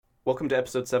Welcome to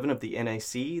episode 7 of the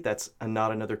NAC, that's a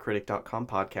notanothercritic.com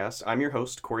podcast. I'm your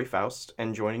host, Corey Faust,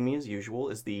 and joining me as usual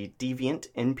is the deviant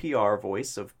NPR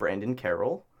voice of Brandon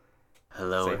Carroll.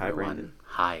 Hello, Say everyone. hi, Brandon.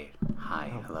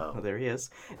 Hi, hello. Oh, there he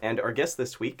is. And our guest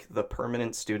this week, the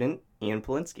permanent student, Ian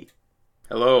Polinsky.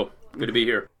 Hello, good to be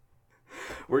here.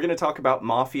 We're going to talk about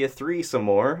Mafia 3 some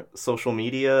more, social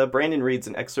media. Brandon reads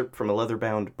an excerpt from a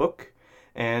leather-bound book.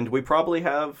 And we probably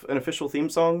have an official theme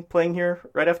song playing here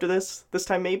right after this. This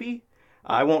time, maybe?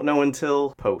 I won't know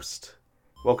until post.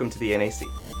 Welcome to the NAC.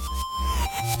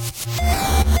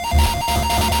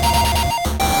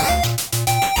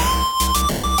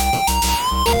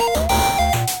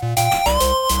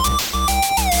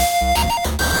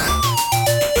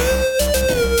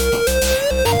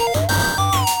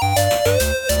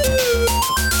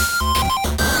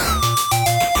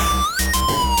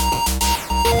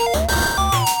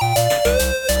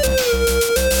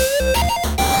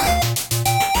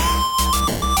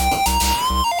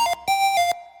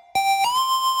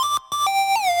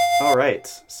 All right,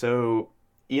 so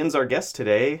Ian's our guest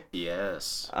today.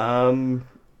 Yes.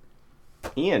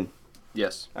 Ian,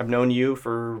 Yes. I've known you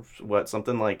for,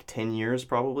 something like 10 years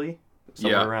probably?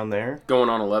 Somewhere around there? Going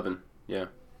on 11, yeah.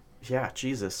 Yeah,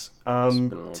 Jesus. been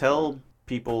a long Tell time.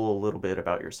 people a little bit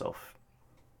about yourself.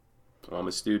 I'm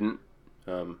a student.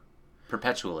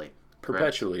 Perpetually.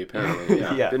 Perpetually, apparently.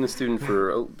 Yeah. Yeah. Been a student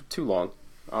for too long.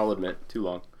 I'll admit, too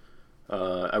long.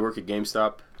 I work at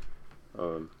GameStop.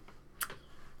 I'm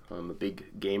a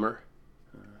big gamer.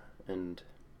 And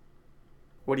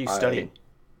What are you studying?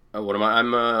 what am I?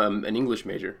 I'm an English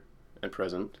major at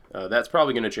present. That's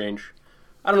probably going to change.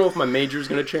 I don't know if my major is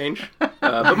going to change,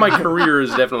 but my career is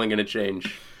definitely going to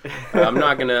change. I'm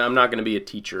not gonna be a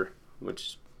teacher, which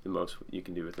is the most you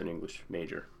can do with an English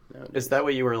major. Is that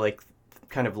what you were,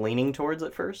 kind of leaning towards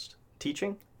at first?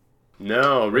 Teaching?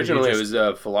 No, originally it was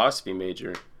a philosophy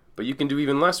major, but you can do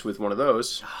even less with one of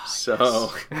those.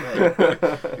 So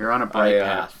You're on a bright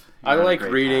path. I You're on a like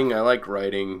great reading. path. I like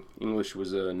writing. English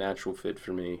was a natural fit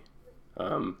for me.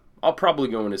 I'll probably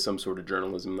go into some sort of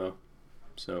journalism though.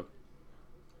 So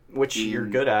Which you're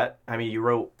good at. I mean, you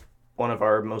wrote one of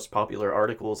our most popular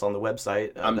articles on the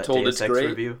website. I'm that told Deus it's Ex great.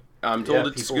 Review. I'm told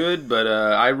Yeah, it's people- good, but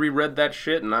I reread that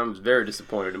shit and I was very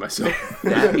disappointed in myself.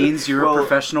 That means you're Well, a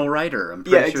professional writer. I'm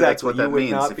yeah, pretty sure that's exactly. what that You would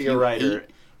means. not be a writer.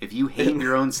 If you hate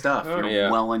your own stuff, you're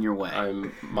yeah. well on your way.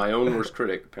 I'm my own worst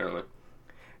critic, apparently.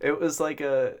 It was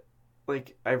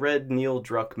I read Neil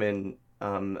Druckmann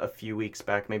a few weeks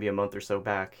back, maybe a month or so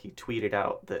back. He tweeted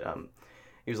out that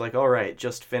he was like, "All right,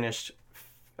 just finished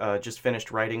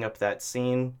writing up that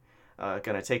scene.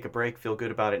 Gonna take a break, feel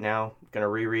good about it now. Gonna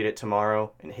reread it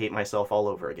tomorrow and hate myself all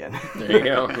over again." There you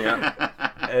go. Yeah,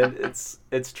 And it's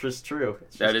just true.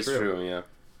 It's just that is true. Yeah.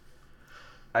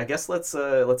 I guess let's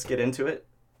get into it.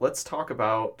 Let's talk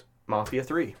about Mafia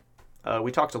 3.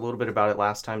 We talked a little bit about it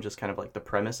last time, just kind of like the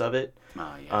premise of it.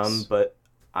 Yes. But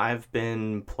I've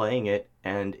been playing it,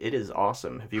 and it is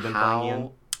awesome. Have you been playing, Ian?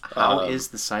 How is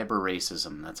the cyber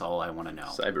racism? That's all I want to know.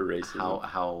 Cyber racism.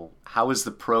 How is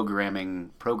the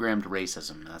programmed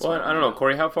racism? That's Well, what I don't know,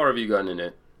 Corey. How far have you gotten in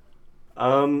it?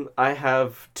 I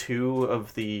have two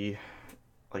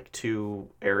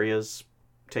areas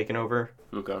taken over,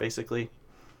 Okay. basically.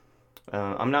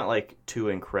 I'm not too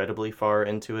incredibly far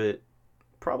into it.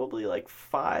 Probably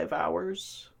 5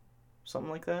 hours, something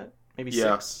like that. Maybe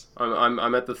 6.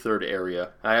 I'm at the third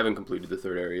area. I haven't completed the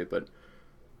third area, but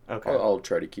Okay. I'll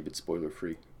try to keep it spoiler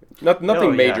free.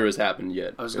 Nothing major has happened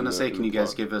yet. I was going to say, can you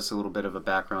guys give us a little bit of a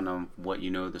background on what you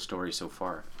know of the story so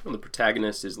far? Well, the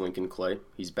protagonist is Lincoln Clay.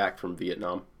 He's back from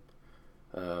Vietnam.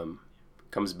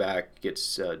 Comes back,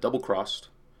 gets double-crossed,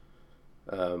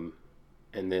 and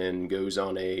then goes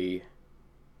on a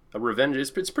revenge.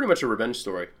 It's pretty much a revenge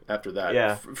story after that.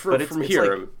 Yeah, but from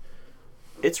here,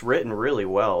 it's written really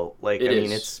well. it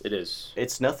is.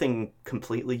 It's nothing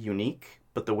completely unique,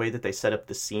 but the way that they set up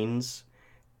the scenes,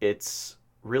 it's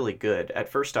really good. At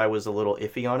first, I was a little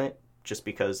iffy on it, just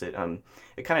because it kind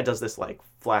of does this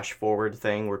flash forward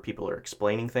thing where people are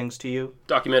explaining things to you.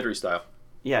 Documentary style.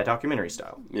 Yeah, documentary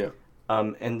style. Yeah.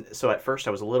 And so at first,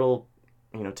 I was a little,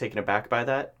 taken aback by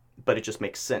that, but it just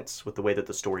makes sense with the way that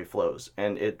the story flows,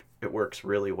 and it works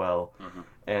really well. Mhm.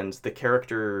 And the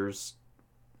characters,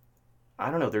 I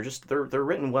don't know, they're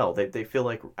written well. They feel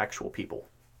like actual people.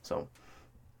 So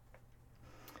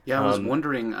Yeah, I was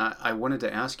wondering, I wanted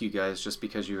to ask you guys, just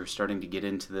because you were starting to get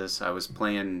into this, I was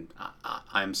playing,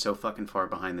 I'm so fucking far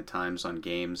behind the times on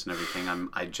games and everything.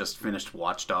 I just finished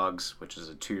Watch Dogs, which is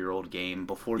a 2-year-old game.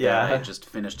 Before that, I just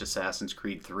finished Assassin's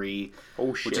Creed 3,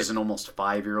 which is an almost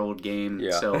 5-year-old game.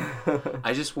 Yeah. So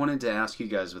I just wanted to ask you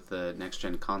guys, with the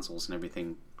next-gen consoles and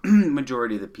everything,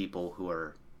 majority of the people who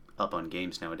are up on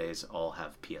games nowadays all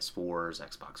have PS4s,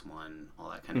 Xbox One, all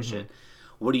that kind of shit.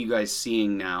 What are you guys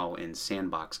seeing now in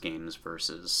sandbox games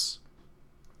versus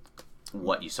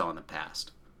what you saw in the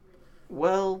past?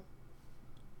 Well,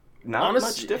 not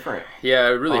much different. Yeah,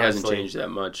 it really honestly. hasn't changed that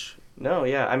much. No,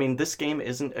 yeah. I mean, this game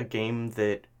isn't a game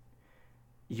that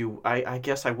I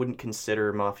guess I wouldn't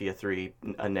consider Mafia 3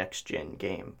 a next-gen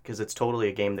game, because it's totally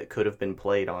a game that could have been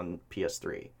played on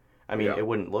PS3. I mean, it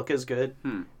wouldn't look as good,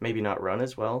 maybe not run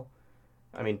as well.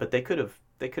 I mean, but they could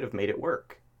have made it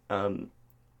work.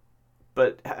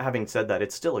 But having said that,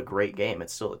 it's still a great game.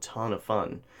 It's still a ton of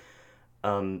fun.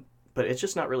 But it's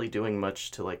just not really doing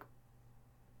much to like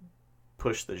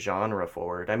push the genre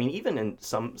forward. I mean, even in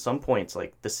some points,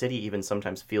 like the city even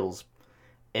sometimes feels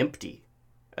empty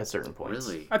at certain points.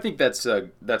 Really? I think that's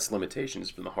limitations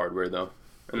from the hardware though,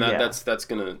 and that's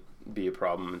gonna be a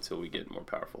problem until we get more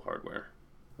powerful hardware.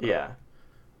 Yeah.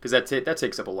 Because that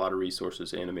takes up a lot of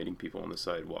resources, animating people on the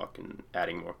sidewalk and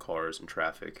adding more cars and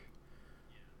traffic.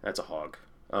 That's a hog.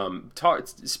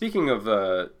 Speaking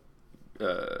of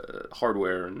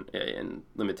hardware and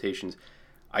limitations,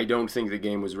 I don't think the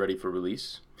game was ready for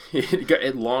release.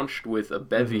 It launched with a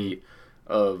bevy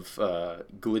of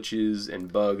glitches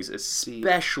and bugs,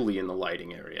 especially in the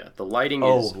lighting area. The lighting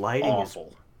is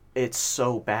awful. It's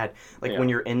so bad. Like when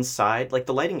you're inside, like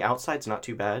the lighting outside's not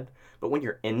too bad, but when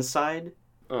you're inside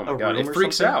oh my a God, room it or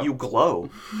freaks something, out. you glow.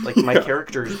 Like my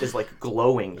character is like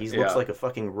glowing. He looks like a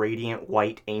fucking radiant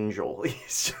white angel.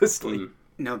 He's just like...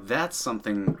 Now that's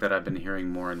something that I've been hearing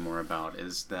more and more about,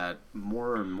 is that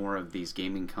more and more of these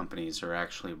gaming companies are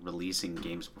actually releasing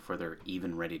games before they're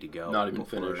even ready to go. Not even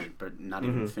finished. But not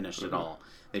even finished at all.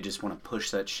 They just want to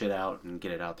push that shit out and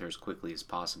get it out there as quickly as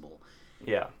possible.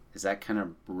 Yeah. Is that kind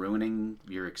of ruining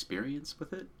your experience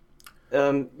with it?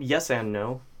 Yes and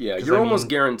no. Yeah, you're almost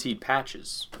guaranteed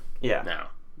patches. Yeah. Now,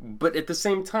 but at the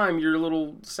same time, you're a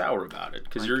little sour about it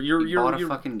because you're bought a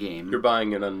fucking game. You're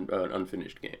buying an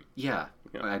unfinished game. Yeah.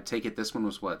 I take it this one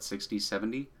was what, 60,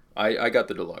 70? I got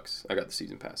the deluxe. I got the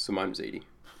season pass, so mine was 80.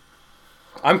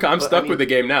 I'm stuck with the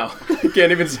game now. I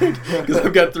can't even because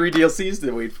I've got 3 DLCs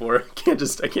to wait for.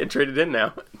 I can't trade it in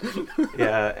now.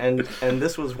 Yeah, and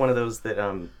this was one of those that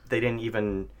they didn't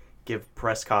even give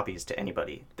press copies to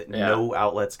anybody. That no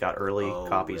outlets got early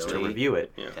copies to review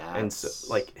it. Yeah. And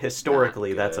so, like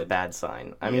historically, that's a bad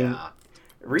sign. I mean,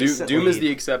 recently, Doom is the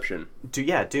exception.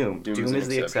 Doom is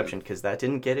the exception because that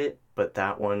didn't get it, but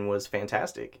that one was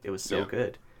fantastic. It was so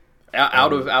good.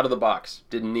 Out of the box,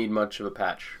 didn't need much of a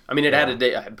patch. I mean, it had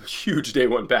a huge day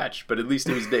one patch, but at least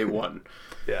it was day one.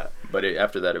 Yeah. But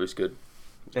after that, it was good.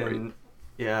 And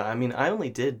yeah, I mean, I only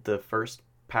did the first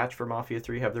patch for Mafia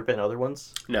 3. Have there been other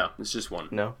ones? No, it's just one.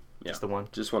 No, just the one.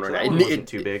 Just one So right that now. one wasn't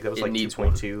too big. That was like needs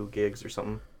 2.2 gigs or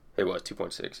something. It was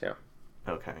 2.6. Yeah.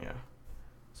 Okay, yeah.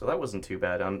 So that wasn't too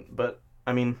bad. But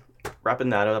I mean, wrapping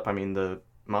that up, I mean, the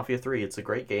Mafia 3, it's a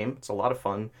great game. It's a lot of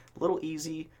fun. A little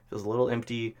easy. Feels a little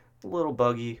empty. A little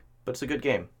buggy, but it's a good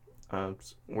game.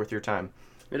 It's worth your time.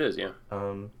 It is, yeah.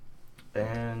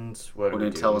 And what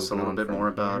Want to tell us a little bit more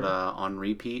about On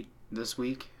Repeat this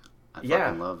week? I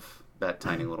fucking love that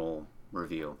tiny little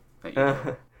review that you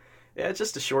did. Yeah, it's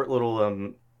just a short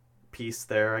little piece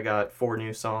there. I got 4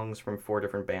 new songs from 4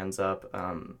 different bands up.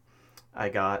 I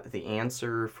got The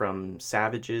Answer from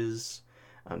Savages.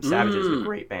 Savages is a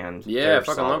great band. Yeah, I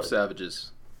fucking love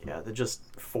Savages. Yeah, they're just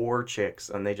 4 chicks,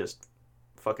 and they just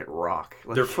fucking rock.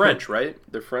 They're French, right?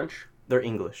 They're French? They're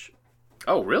English.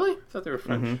 Oh, really? I thought they were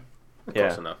French.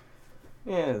 Close enough.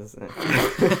 Yeah.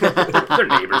 They're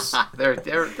neighbors.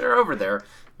 They're over there.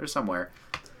 They're somewhere.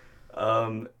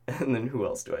 And then who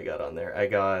else do I got on there? I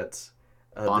got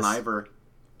Bon Iver.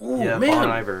 Ooh, man.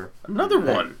 Bon Iver. Another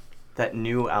one. That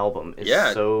new album is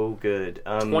so good.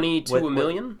 22 a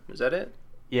million? Is that it?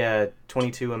 Yeah,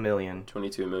 22 a million.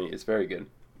 22 a million. It's very good.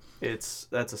 That's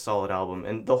a solid album,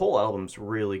 and the whole album's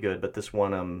really good. But this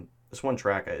one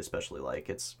track I especially like.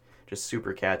 It's just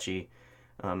super catchy.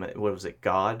 What was it?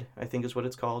 God, I think is what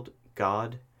it's called.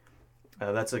 God.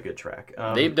 That's a good track.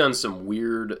 They've done some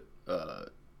weird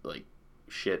like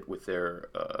shit with their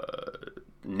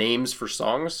names for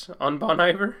songs on Bon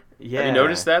Iver. Yeah. Have you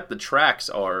noticed that? The tracks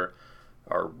are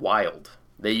wild.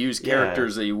 They use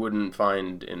characters that you wouldn't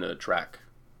find in a track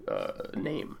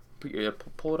name.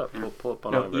 Pull it up. Pull up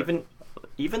Bon Iver.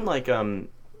 Even like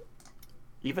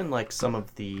some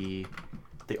of the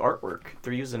artwork,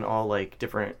 they're using all like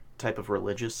different type of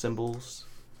religious symbols.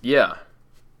 Yeah.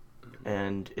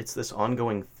 And it's this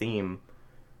ongoing theme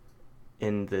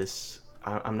in this.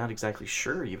 I'm not exactly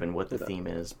sure even what the theme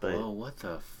is, but oh, what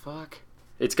the fuck?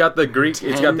 It's got the Greek.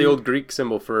 It's got the old Greek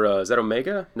symbol for. Is that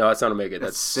Omega? No, that's not Omega.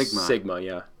 That's Sigma. Sigma,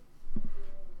 yeah.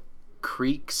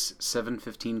 Creeks,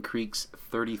 715 Creeks,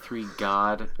 33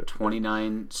 God,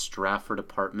 29 Stratford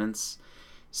Apartments,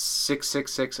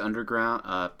 666 Underground,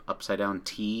 upside down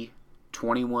T,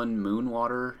 21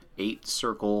 Moonwater, 8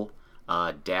 Circle,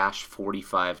 dash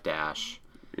 45 dash.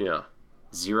 Yeah.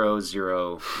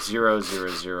 00000.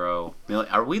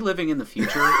 Are we living in the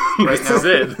future right This now? is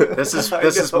it.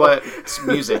 This is what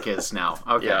music is now.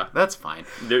 Okay, Yeah. that's fine.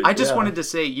 There- I just yeah. wanted to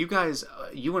say, you guys,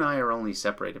 you and I are only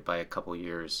separated by a couple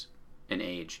years in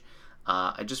age.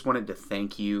 I just wanted to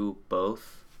thank you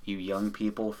both, you young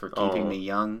people, for keeping me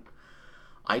young.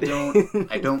 I don't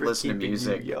For listen to keeping you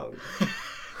music. young.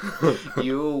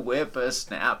 You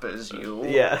whippersnappers, you.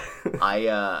 Yeah.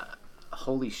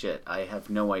 Holy shit, I have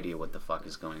no idea what the fuck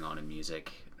is going on in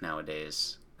music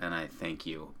nowadays, and I thank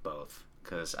you both,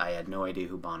 because I had no idea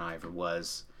who Bon Iver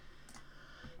was.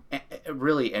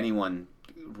 Really, anyone.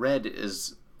 Red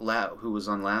is who was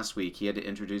on last week. He had to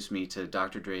introduce me to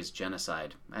Dr. Dre's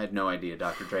Genocide. I had no idea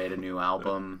Dr. Dre had a new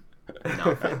album.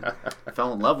 Nothing. I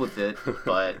fell in love with it,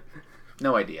 but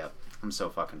no idea. I'm so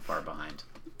fucking far behind.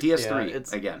 PS3.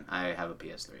 Yeah, Again, I have a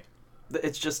PS3.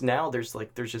 It's just now there's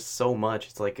just so much.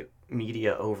 It's like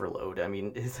media overload. I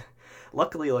mean,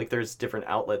 luckily like there's different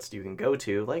outlets you can go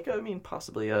to. Like I mean,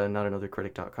 possibly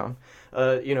notanothercritic.com.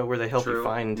 Where they help True. you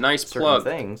find Nice certain plug.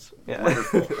 things. Yeah.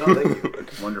 Wonderful. Oh, thank you.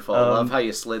 Wonderful. I love how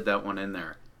you slid that one in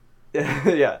there.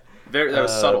 Yeah. That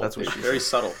was subtle. That's what she Very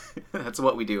subtle. That's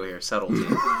what we do here.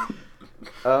 Subtlety.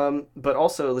 But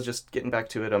also just getting back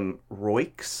to it,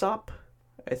 Roixop,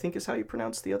 I think is how you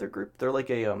pronounce the other group. They're like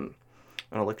an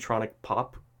electronic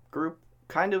pop group.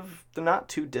 Kind of, they're not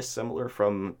too dissimilar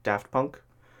from Daft Punk.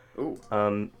 Ooh.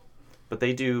 But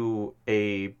they do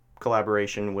a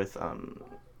collaboration with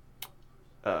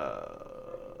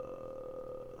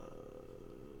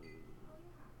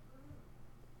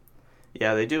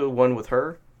they do one with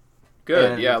her.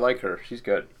 Good. And- Yeah, I like her. She's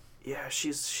good. Yeah,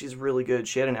 she's really good.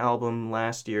 She had an album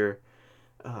last year.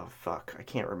 Oh fuck, I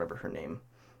can't remember her name.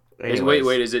 Anyways.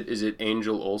 Wait. Is it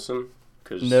Angel Olsen?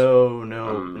 Cause No.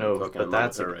 fucking But in love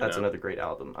that's with her right that's now. another great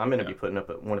album. I'm gonna be putting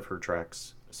up one of her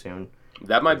tracks soon.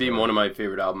 That might be one of my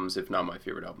favorite albums, if not my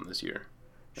favorite album this year.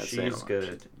 That's saying a She's lot.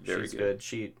 good. Very She's good.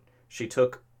 good. She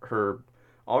took her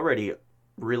already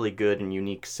really good and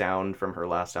unique sound from her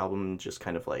last album and just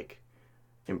kind of like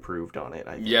improved on it.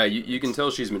 I think. Yeah, you can tell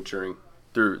she's maturing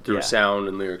through Yeah. sound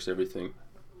and lyrics, everything.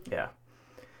 Yeah.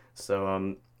 So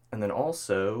and then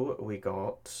also we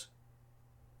got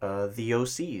the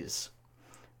OCs,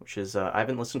 which is I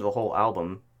haven't listened to the whole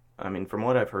album. I mean, from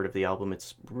what I've heard of the album,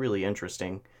 it's really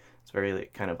interesting. It's very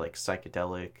like, kind of like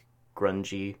psychedelic,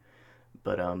 grungy,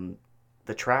 but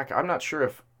the track, I'm not sure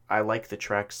if I like the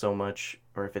track so much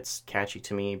or if it's catchy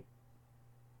to me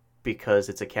because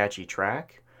it's a catchy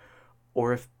track,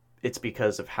 or if it's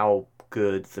because of how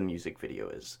good the music video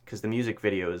is. Because the music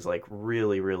video is like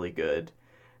really, really good,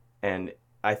 and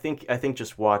I think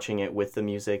just watching it with the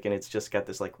music, and it's just got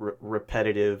this like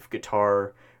repetitive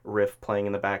guitar riff playing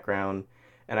in the background,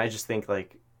 and I just think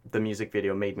like the music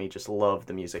video made me just love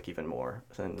the music even more,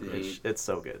 and it's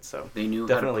so good. So They knew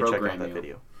definitely how to check program out that you.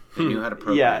 video. They knew how to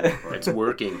program Yeah. you for it. It's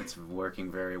working. It's working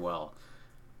very well.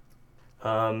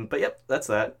 But yep, that's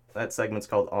that. That segment's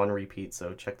called On Repeat,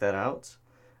 so check that out.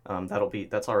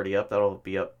 That's already up. That'll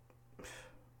be up.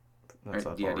 That's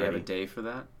up Do you have a already. day for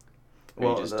that? Or are you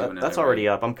Well, just doing it that's every- already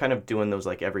up. I'm kind of doing those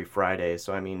like every Friday.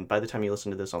 So I mean, by the time you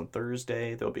listen to this on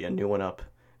Thursday, there'll be a new one up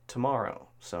tomorrow.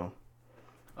 So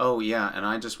Oh, yeah, and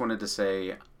I just wanted to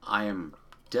say I am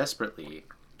desperately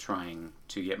trying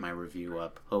to get my review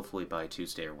up, hopefully by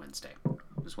Tuesday or Wednesday,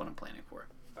 is what I'm planning for.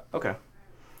 okay,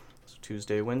 so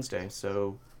Tuesday, Wednesday.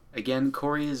 So Again,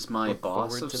 Corey is my Look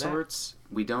boss forward of to that. sorts.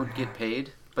 We don't get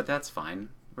paid, but that's fine.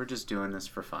 We're just doing this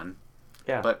for fun.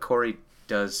 yeah, But Corey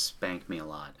does spank me a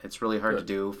lot. It's really hard to Good.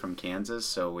 do from Kansas,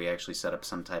 so we actually set up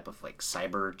some type of like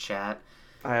cyber chat.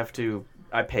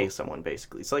 I pay someone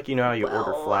basically. It's like how you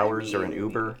order Well, flowers I or an mean-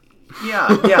 Uber. Yeah.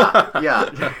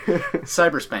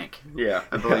 Cyber spank. Yeah.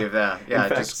 I believe that. Yeah, In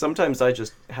fact, just sometimes I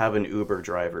just have an Uber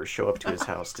driver show up to his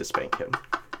house to spank him.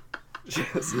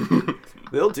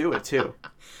 They'll do it too.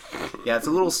 yeah, it's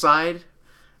a little side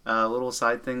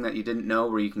thing that you didn't know,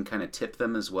 where you can kind of tip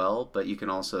them as well, but you can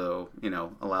also,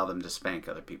 allow them to spank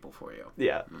other people for you.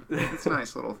 Yeah. It's a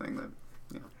nice little thing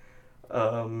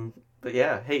that. But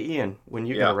yeah, hey Ian, when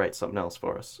you gonna write something else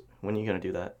for us? When are you gonna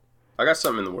do that? I got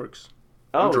something in the works.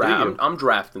 Oh, do you? I'm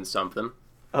drafting something.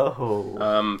 Oh.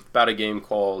 About a game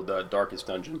called Darkest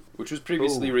Dungeon, which was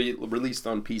previously released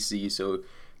on PC, so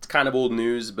it's kind of old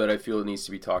news, but I feel it needs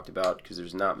to be talked about because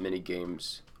there's not many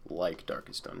games like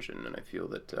Darkest Dungeon, and I feel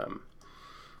that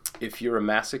if you're a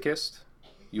masochist,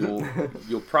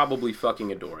 you'll probably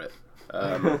fucking adore it.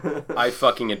 I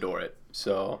fucking adore it.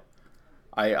 So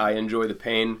I enjoy the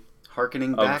pain.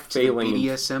 Harkening back to the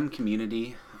BDSM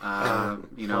community,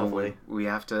 you know, we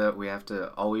have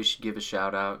to always give a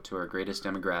shout out to our greatest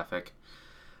demographic.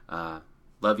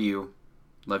 Love you,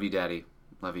 Daddy,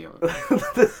 love you.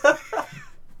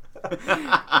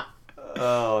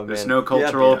 Oh man, there's no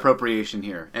cultural appropriation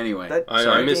here. Anyway,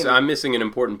 I'm missing an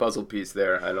important puzzle piece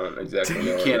there. I don't exactly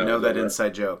know. You can't know that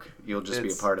inside joke. You'll just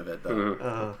be a part of it, though.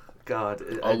 Oh God,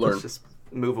 I'll learn. Let's just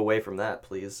move away from that,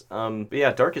 please. But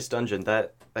yeah, Darkest Dungeon.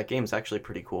 That game's actually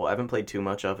pretty cool. I haven't played too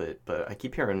much of it, but I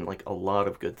keep hearing like a lot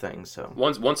of good things. So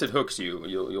once it hooks you,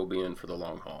 you'll be in for the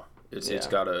long haul. It's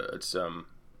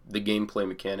the gameplay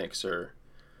mechanics are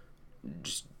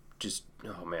just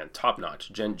oh man, top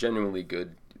notch. Genuinely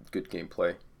good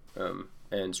gameplay,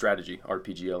 and strategy,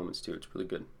 RPG elements too. It's really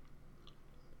good.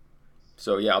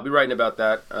 So yeah, I'll be writing about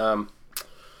that.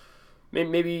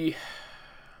 Maybe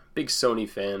big Sony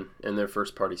fan and their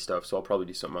first party stuff, so I'll probably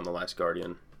do something on The Last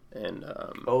Guardian. And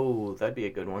that'd be a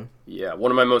good one. Yeah, one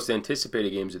of my most anticipated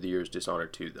games of the year is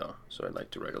Dishonored 2, though, so I'd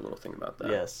like to write a little thing about that.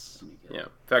 Yes. Yeah. In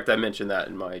fact, I mentioned that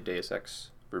in my Deus Ex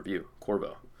review,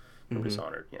 Corvo, from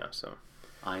Dishonored. Yeah, so.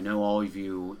 I know all of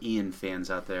you Ian fans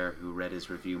out there who read his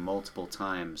review multiple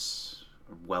times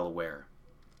are well aware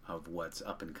of what's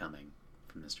up and coming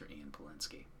from Mr. Ian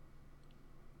Polinsky.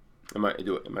 Am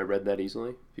I read that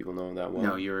easily? People know that well?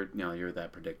 No, you're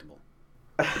that predictable.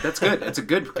 But that's good. It's a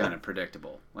good kind of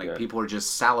predictable. Like, people are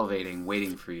just salivating,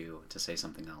 waiting for you to say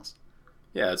something else.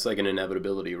 Yeah, it's like an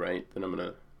inevitability, right? Then I'm going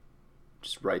to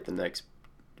just write the next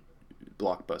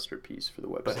blockbuster piece for the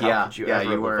website. But how could you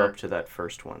ever live up to that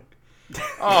first one?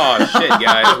 Oh, shit,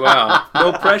 guys. Wow.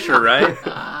 No pressure, right?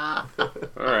 All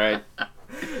right.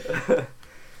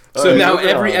 So now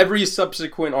every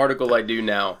subsequent article I do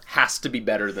now has to be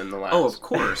better than the last. Oh, of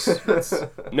course.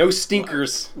 No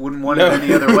stinkers. Wouldn't want it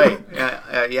any other way.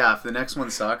 Yeah, if the next one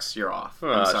sucks, you're off.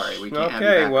 I'm sorry. We can't have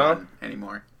you back on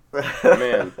anymore.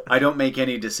 Man. I don't make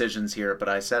any decisions here, but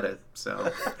I said it.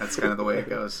 So that's kind of the way it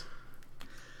goes.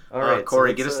 All right,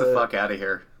 Corey, get us the fuck out of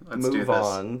here. Let's do this.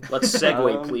 On. Let's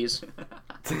segue, please.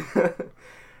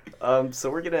 So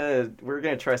we're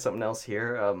gonna try something else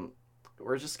here.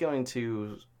 We're just going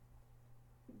to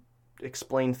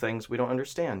explain things we don't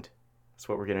understand. That's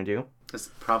what we're gonna do. That's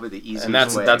probably the easiest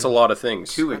way. And that's a lot of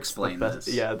things to explain this.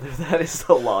 Yeah, that is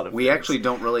a lot of. We actually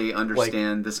don't really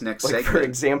understand this next segment. For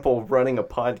example, running a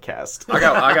podcast. I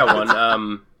got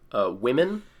one.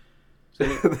 Women.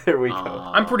 There we go.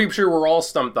 I'm pretty sure we're all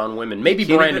stumped on women. Maybe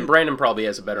Brandon. Brandon probably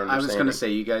has a better understanding. I was going to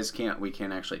say, you guys we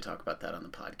can't actually talk about that on the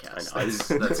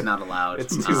podcast. That's not allowed.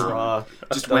 It's too raw.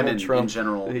 Just women in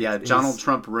general. Yeah, Donald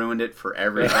Trump ruined it for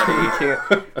everybody.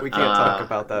 we can't talk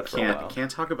about that for a while. Can't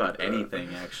talk about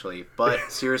anything, actually.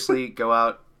 But seriously, go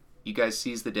out. You guys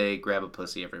seize the day, grab a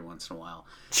pussy every once in a while.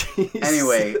 Jeez.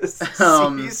 Anyway,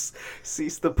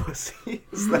 seize the pussy.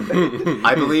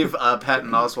 I believe Patton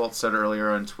Oswalt said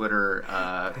earlier on Twitter,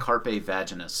 "Carpe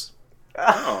vaginus."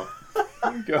 Oh,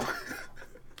 there you go.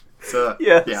 So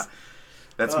yes. Yeah,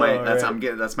 that's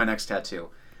my next tattoo.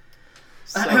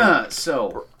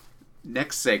 So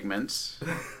next segment,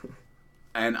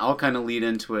 and I'll kind of lead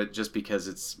into it just because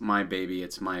it's my baby.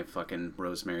 It's my fucking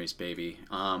Rosemary's Baby.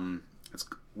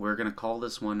 We're going to call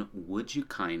this one Would You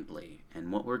Kindly?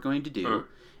 And what we're going to do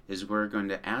is we're going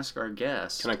to ask our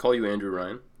guests... Can I call you Andrew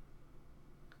Ryan?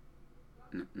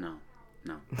 No.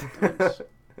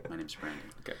 My name's Brandon.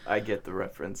 Okay. I get the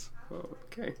reference. Oh,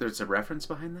 okay. There's a reference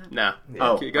behind that? Nah. Yeah.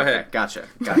 Oh, okay, go ahead. Gotcha.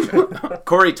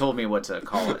 Corey told me what to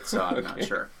call it, so I'm not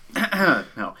sure.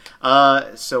 No.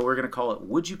 So we're going to call it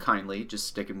Would You Kindly? Just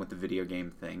sticking with the video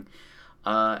game thing.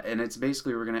 And it's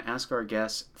basically we're going to ask our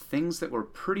guests things that we're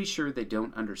pretty sure they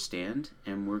don't understand,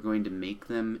 and we're going to make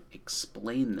them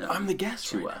explain them. I'm the guest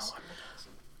to right us. now.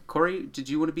 Corey, did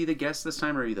you want to be the guest this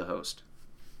time, or are you the host?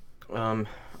 I'm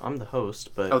the host,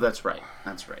 but... Oh, that's right.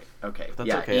 Okay. That's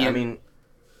okay. Ian... I mean...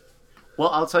 Well,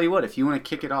 I'll tell you what. If you want to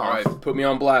kick it off... All right, put me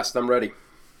on blast. I'm ready.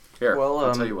 Here,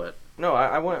 I'll tell you what. No,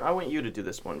 I want you to do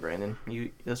this one, Brandon.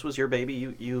 This was your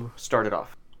baby. You started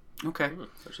off. Okay.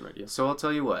 That's an idea. So I'll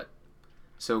tell you what.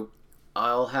 So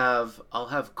I'll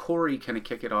have Corey kind of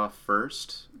kick it off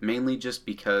first, mainly just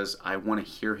because I want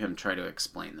to hear him try to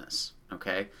explain this.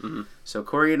 Okay? Mm-hmm. So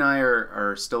Corey and I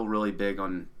are still really big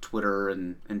on Twitter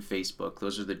and Facebook.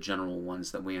 Those are the general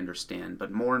ones that we understand.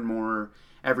 But more and more,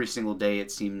 every single day,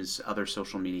 it seems other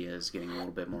social media is getting a little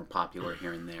bit more popular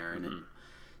here and there. And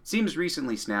seems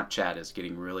recently Snapchat is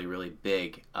getting really, really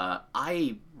big.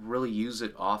 I really use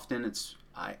it often.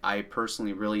 I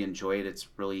personally really enjoy it. It's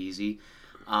really easy.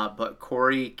 But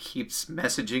Corey keeps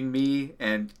messaging me,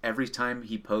 and every time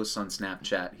he posts on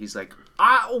Snapchat, he's like,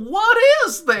 what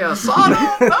is this?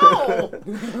 I don't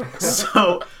know.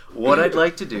 So what I'd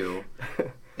like to do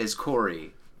is,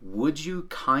 Corey, would you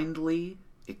kindly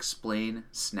explain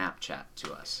Snapchat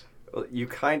to us? Well, you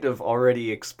kind of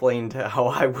already explained how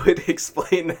I would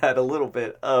explain that a little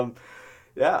bit.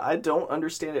 Yeah, I don't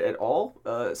understand it at all.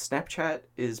 Snapchat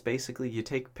is basically you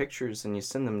take pictures and you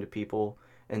send them to people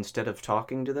instead of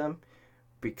talking to them,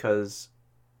 because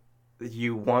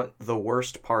you want the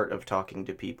worst part of talking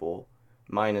to people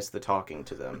minus the talking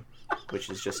to them, which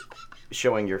is just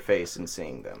showing your face and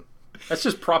seeing them. That's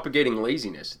just propagating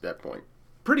laziness at that point.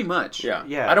 Pretty much. Yeah.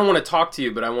 Yeah. I don't want to talk to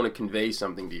you, but I want to convey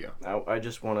something to you. I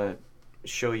just want to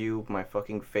show you my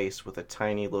fucking face with a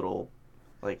tiny little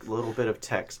bit of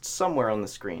text somewhere on the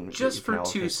screen. Just for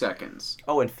 2 seconds.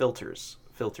 Oh, and filters.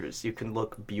 Filters. You can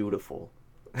look beautiful.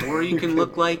 Or you can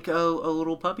look like a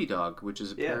little puppy dog, which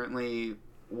is apparently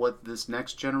what this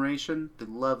next generation, they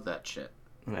love that shit.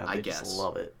 Yeah, I they guess. just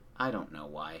love it. I don't know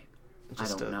why.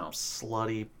 Just I don't know.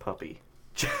 Slutty puppy.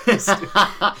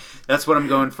 That's what I'm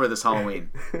going for this Halloween,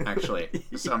 actually.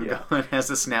 So I'm going as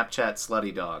a Snapchat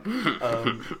slutty dog.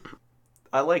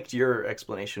 I liked your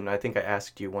explanation. I think I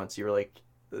asked you once. You're like,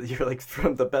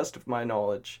 from the best of my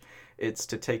knowledge, it's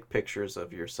to take pictures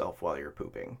of yourself while you're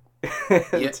pooping.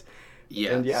 Yes.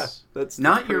 And yeah, that's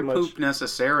not pretty your much, poop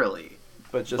necessarily,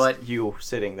 but just you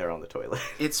sitting there on the toilet.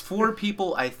 It's for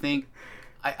people. I think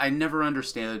I never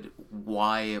understood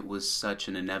why it was such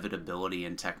an inevitability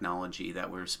in technology that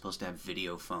we're supposed to have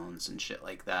video phones and shit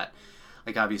like that.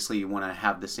 Like, obviously you want to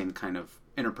have the same kind of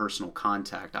interpersonal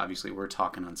contact. Obviously we're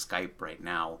talking on Skype right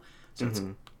now, so it's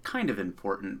kind of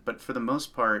important, but for the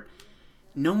most part,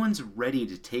 no one's ready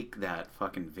to take that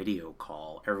fucking video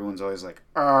call. Everyone's always like,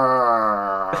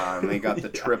 and they got the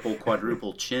triple,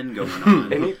 quadruple chin going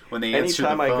on when they answer the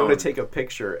phone. Anytime I go to take a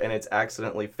picture and it's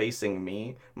accidentally facing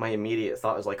me, my immediate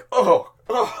thought is like, oh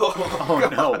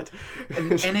no.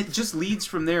 And it just leads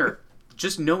from there.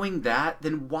 Just knowing that,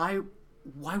 then why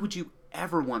would you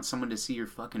ever want someone to see your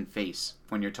fucking face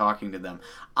when you're talking to them?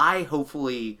 I hope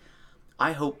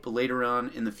later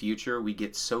on in the future we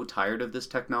get so tired of this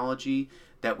technology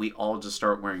that we all just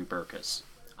start wearing burqas.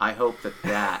 I hope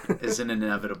that is an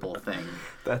inevitable thing.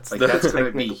 That's going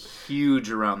to be huge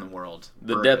around the world.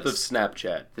 The death of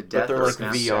Snapchat. The death but they're of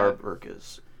like Snapchat. VR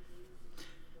burqas.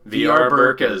 VR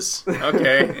burqas.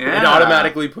 Okay. Yeah. It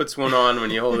automatically puts one on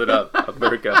when you hold it up. A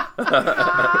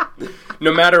burqa.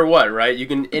 No matter what, right? You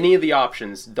can, any of the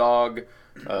options, dog,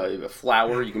 a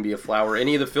flower, you can be a flower,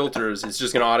 any of the filters, it's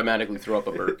just going to automatically throw up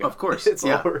a burqa. Of course. It's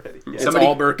already. Yeah. It's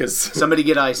all burqas. Somebody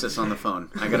get ISIS on the phone.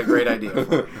 I got a great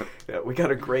idea. Yeah, we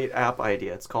got a great app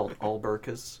idea. It's called All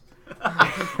Burkas.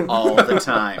 All the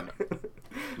time.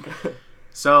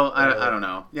 So, I don't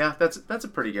know. Yeah, that's a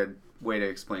pretty good way to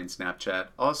explain Snapchat.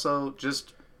 Also,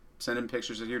 just sending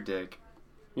pictures of your dick.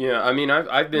 Yeah, I mean,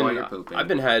 I've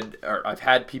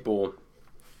had people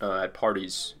at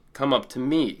parties come up to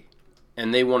me,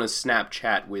 and they want to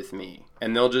Snapchat with me,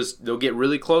 and they'll get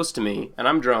really close to me, and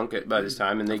I'm drunk by this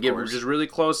time, and they get just really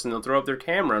close, and they'll throw up their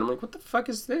camera, and I'm like, what the fuck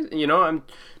is this? You know, I'm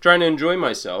trying to enjoy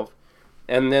myself,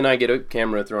 and then I get a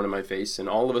camera thrown in my face, and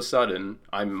all of a sudden,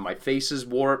 my face is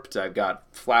warped. I've got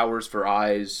flowers for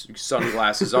eyes,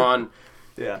 sunglasses on.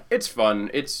 Yeah, it's fun.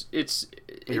 It's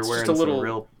You're wearing just a little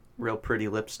some real pretty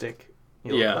lipstick.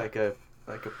 You look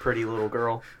like a pretty little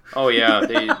girl. Oh yeah,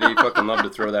 they fucking love to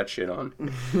throw that shit on.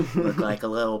 Look like a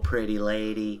little pretty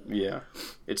lady. Yeah,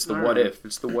 it's the what if.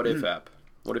 It's the what if app.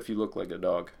 What if you look like a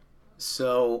dog?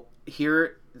 So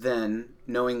here then,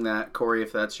 knowing that, Corey,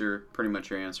 if that's pretty much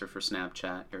your answer for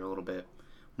Snapchat, you're a little bit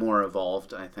more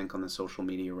evolved, I think, on the social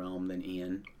media realm than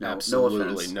Ian. No,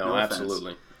 absolutely, no offense.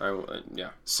 Absolutely. Yeah.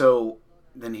 So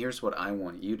then here's what I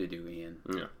want you to do, Ian.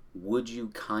 Yeah. Would you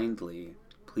kindly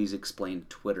please explain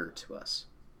Twitter to us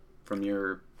from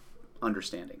your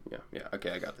understanding? Yeah.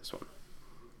 Okay, I got this one.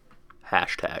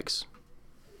 Hashtags.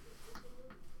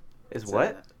 Is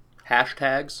what?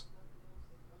 Hashtags.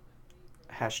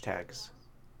 Hashtags.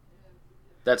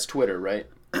 That's Twitter, right?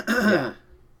 Yeah.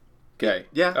 Okay.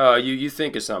 Yeah. You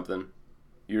think of something.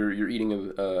 You're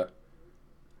eating I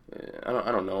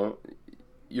don't know.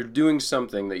 You're doing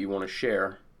something that you want to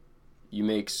share. You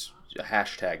make a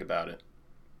hashtag about it.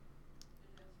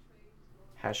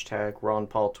 Hashtag Ron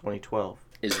Paul 2012.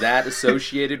 Is that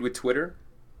associated with Twitter?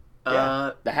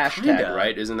 The hashtag, kinda.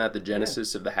 right? Isn't that the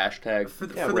genesis of the hashtag? For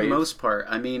the most part,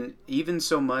 I mean, even in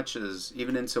so much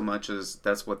as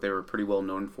that's what they were pretty well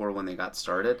known for when they got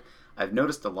started, I've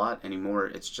noticed a lot anymore.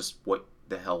 It's just what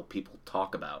the hell people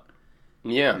talk about.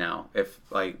 Yeah. Now, if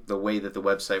like the way that the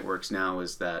website works now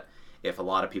is that if a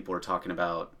lot of people are talking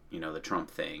about, the Trump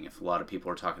thing, if a lot of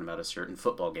people are talking about a certain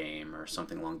football game or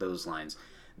something along those lines,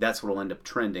 that's what will end up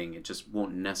trending. It just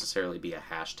won't necessarily be a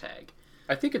hashtag.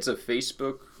 I think it's a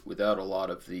Facebook without a lot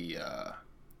of the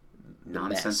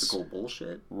nonsensical mess.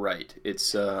 Bullshit. Right.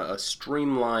 It's a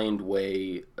streamlined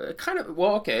way, a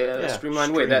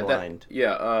streamlined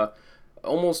way.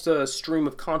 Almost a stream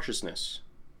of consciousness.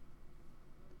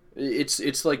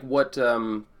 It's like what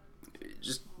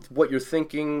just what you're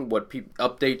thinking, what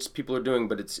updates people are doing,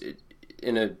 but it's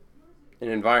in an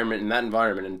environment,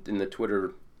 in the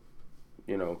Twitter,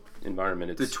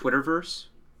 environment. It's the Twitterverse.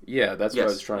 Yeah, that's what I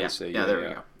was trying to say. Yeah, there we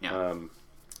go. Yeah.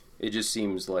 It just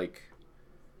seems like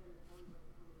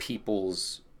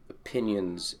people's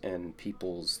opinions and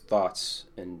people's thoughts,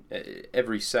 and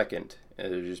every second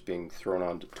they're just being thrown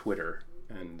onto Twitter,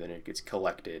 and then it gets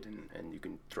collected, and you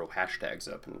can throw hashtags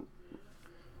up. And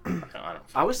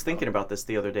I was thinking about this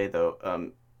the other day,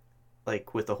 though,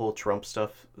 like with the whole Trump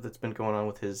stuff that's been going on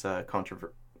with his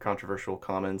controversial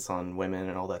comments on women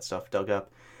and all that stuff dug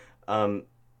up.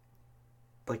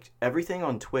 Like everything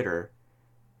on Twitter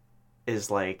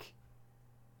is like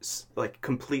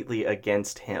completely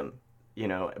against him,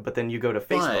 but then you go to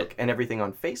Facebook and everything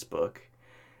on Facebook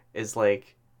is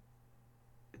like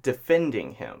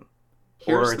defending him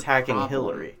or attacking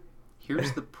Hillary.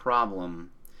 Here's the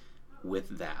problem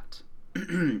with that,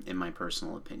 in my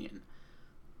personal opinion.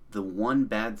 The one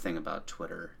bad thing about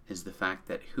Twitter is the fact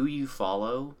that who you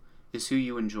follow is who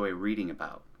you enjoy reading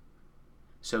about.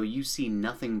 So you see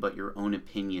nothing but your own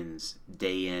opinions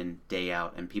day in, day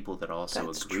out, and people that also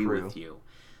agree with you.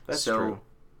 That's true.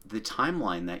 The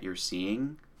timeline that you're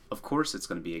seeing, of course it's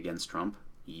going to be against Trump.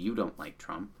 You don't like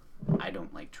Trump. I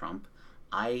don't like Trump.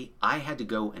 I had to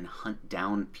go and hunt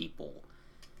down people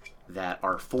that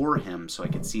are for him so I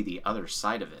could see the other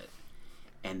side of it.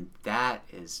 And that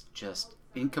is just,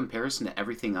 in comparison to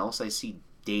everything else I see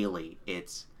daily,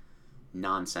 it's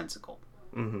nonsensical.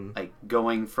 Mm-hmm. Like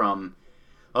going from,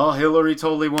 oh, Hillary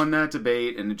totally won that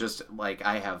debate, and just like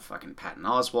I have fucking Patton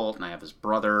Oswalt, and I have his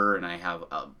brother, and I have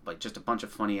like just a bunch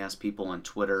of funny ass people on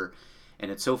Twitter, and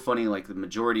it's so funny. Like the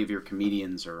majority of your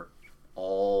comedians are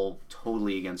all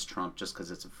totally against Trump just because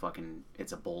it's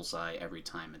a bullseye every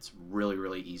time. It's really,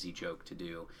 really easy joke to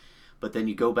do. But then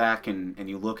you go back and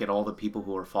you look at all the people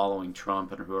who are following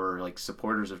Trump and who are like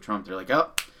supporters of Trump. They're like,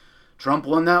 oh, Trump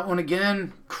won that one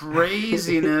again.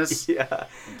 Craziness. Yeah.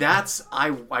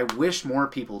 I wish more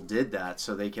people did that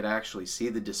so they could actually see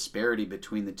the disparity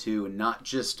between the two and not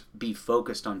just be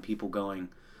focused on people going,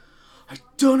 I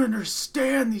don't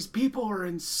understand. These people are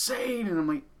insane. And I'm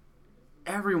like,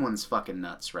 everyone's fucking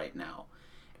nuts right now.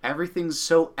 Everything's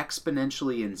so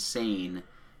exponentially insane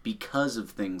because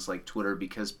of things like Twitter,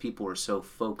 because people are so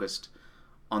focused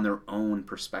on their own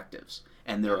perspectives.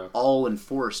 And they're all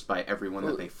enforced by everyone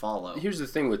that they follow. Here's the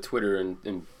thing with Twitter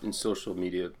and social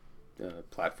media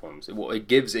platforms. It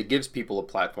gives people a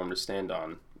platform to stand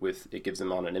on. It gives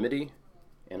them anonymity.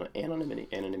 It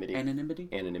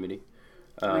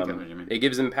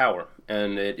gives them power,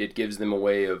 and it gives them a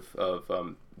way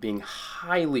of being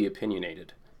highly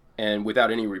opinionated, and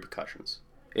without any repercussions.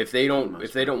 If they don't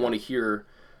want to hear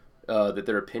that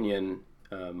their opinion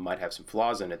might have some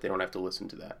flaws in it, they don't have to listen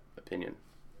to that opinion.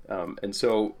 And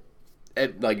so,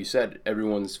 like you said,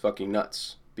 everyone's fucking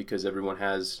nuts because everyone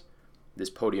has this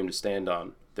podium to stand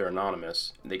on. They're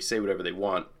anonymous, and they say whatever they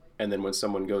want. And then when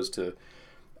someone goes to,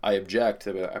 I object,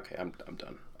 they're like, okay, I'm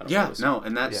done. That's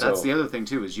the other thing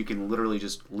too, is you can literally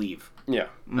just leave. Yeah.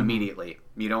 Immediately.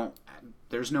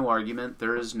 There's no argument,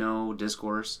 there is no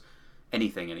discourse,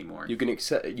 anything anymore. You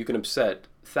can upset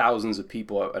thousands of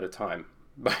people at a time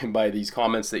by these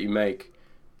comments that you make,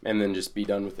 and then just be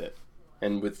done with it.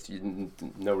 And with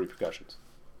no repercussions.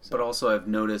 So. But also I've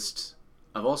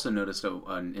also noticed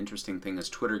an interesting thing. As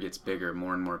Twitter gets bigger,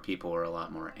 more and more people are a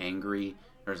lot more angry.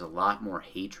 There's a lot more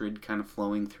hatred kind of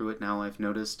flowing through it now, I've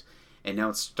noticed. And now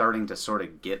it's starting to sort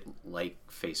of get like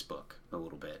Facebook a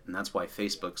little bit. And that's why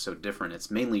Facebook's so different. It's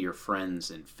mainly your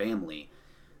friends and family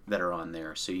that are on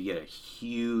there. So you get a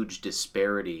huge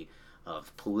disparity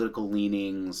of political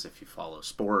leanings. If you follow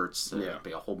sports, there'll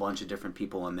be a whole bunch of different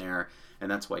people on there. And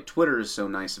that's why Twitter is so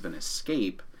nice of an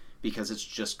escape, because it's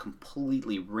just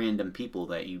completely random people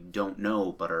that you don't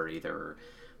know but are either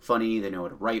funny, they know how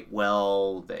to write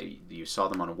well, you saw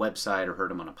them on a website or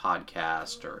heard them on a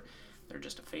podcast, or they're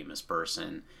just a famous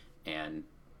person. And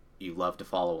you love to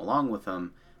follow along with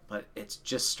them, but it's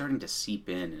just starting to seep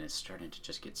in, and it's starting to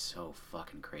just get so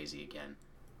fucking crazy again.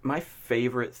 My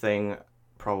favorite thing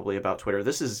probably about Twitter,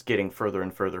 this is getting further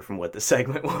and further from what the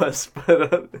segment was,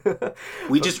 but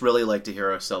we just really like to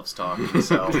hear ourselves talk,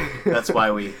 so that's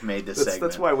why we made this segment.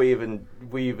 That's why we even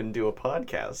do a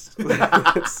podcast.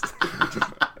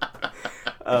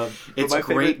 It's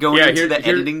great going into the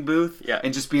editing booth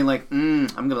and just being like, I'm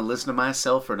going to listen to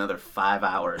myself for another 5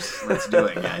 hours. Let's do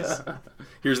it, guys.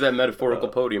 Here's that metaphorical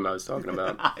podium I was talking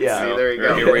about. Yeah, so, there you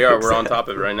go. Here we are. We're on top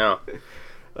of it right now.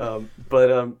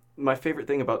 My favorite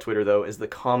thing about Twitter, though, is the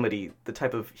comedy, the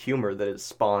type of humor that is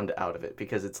spawned out of it.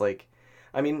 Because it's like,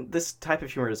 I mean, this type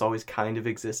of humor has always kind of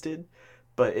existed,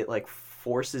 but it like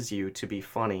forces you to be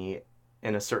funny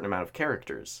in a certain amount of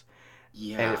characters.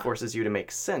 Yeah. And it forces you to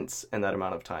make sense in that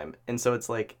amount of time. And so it's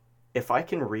like, if I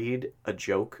can read a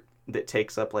joke that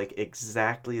takes up like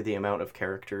exactly the amount of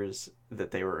characters that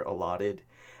they were allotted,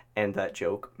 and that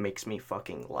joke makes me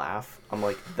fucking laugh, I'm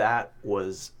like, that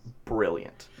was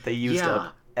brilliant. They used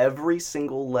up every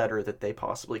single letter that they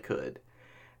possibly could,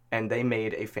 and they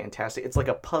made a fantastic... It's like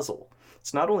a puzzle.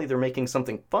 It's not only they're making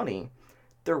something funny,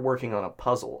 they're working on a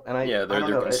puzzle. And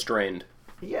they're constrained.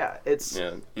 It's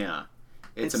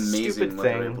amazing what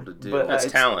they're able to do. But,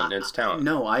 it's talent. It's talent.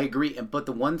 No, I agree. But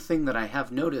the one thing that I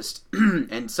have noticed,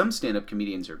 and some stand-up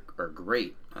comedians are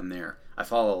great on there. I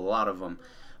follow a lot of them.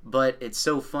 But it's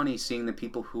so funny seeing the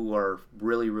people who are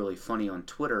really, really funny on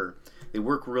Twitter. They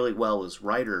work really well as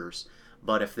writers.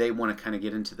 But if they want to kind of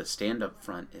get into the stand-up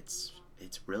front, it's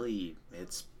not great.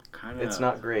 It's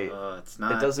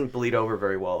not. It doesn't bleed over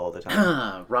very well all the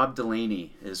time. Rob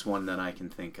Delaney is one that I can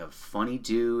think of. Funny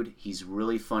dude. He's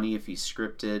really funny if he's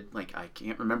scripted. Like, I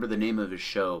can't remember the name of his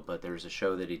show, but there's a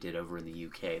show that he did over in the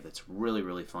UK that's really,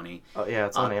 really funny. Oh yeah,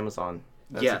 it's on Amazon.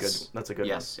 That's a good one.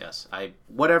 Yes.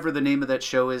 Whatever the name of that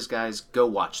show is, guys, go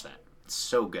watch that. It's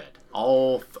so good.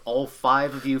 All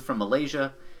 5 of you from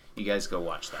Malaysia, you guys go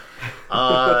watch that.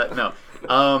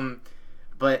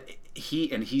 But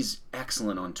he's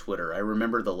excellent on Twitter. I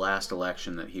remember the last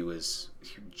election that he was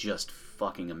just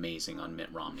fucking amazing on Mitt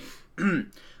Romney.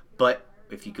 But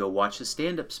if you go watch the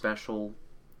stand-up special,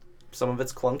 some of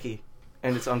it's clunky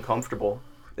and it's uncomfortable.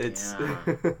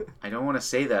 I don't want to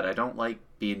say that. I don't like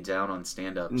being down on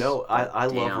stand-ups. No, I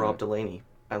love Rob Delaney.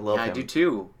 I love him. I do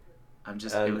too. I'm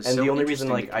just it was and so the only reason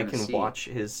interesting I can watch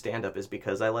his stand-up is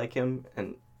because I like him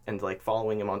and like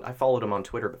following him I followed him on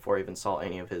Twitter before I even saw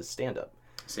any of his stand-up.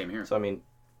 Same here. So I mean,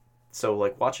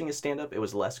 like watching his stand-up, it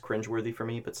was less cringeworthy for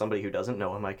me, but somebody who doesn't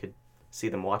know him, I could see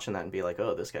them watching that and be like,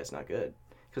 oh, this guy's not good,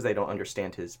 because they don't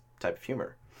understand his type of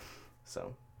humor.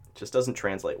 So it just doesn't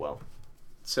translate well.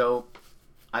 So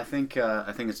I think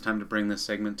it's time to bring this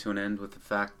segment to an end with the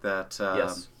fact that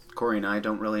Corey and I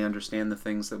don't really understand the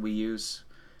things that we use.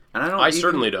 And I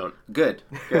certainly don't. Good.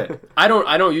 I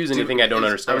don't use anything I don't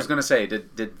understand. I was going to say,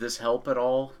 did this help at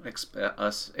all?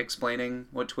 Us explaining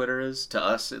what Twitter is, to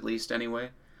us at least, anyway.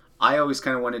 I always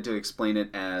kind of wanted to explain it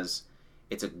as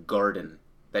it's a garden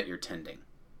that you're tending.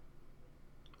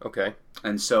 Okay.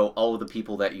 And so all of the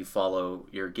people that you follow,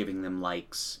 you're giving them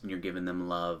likes and you're giving them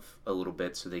love a little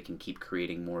bit so they can keep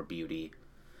creating more beauty.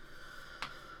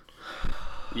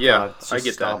 Yeah, I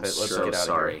get that. Let's get out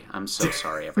of here. I'm so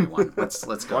sorry, everyone.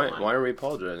 Let's go on. Why are we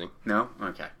apologizing? No?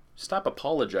 Okay. Stop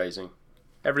apologizing.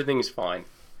 Everything's fine.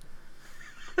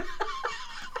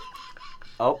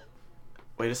 Oh,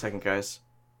 wait a second, guys.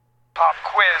 Pop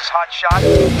quiz, hot shot.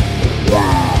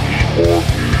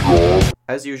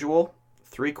 As usual,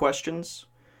 3 questions.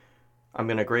 I'm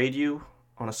going to grade you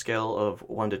on a scale of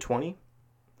 1 to 20.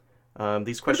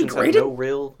 These questions have no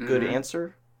real good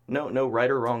answer. No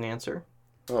right or wrong answer.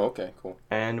 Oh, okay, cool.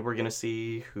 And we're going to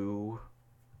see who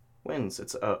wins.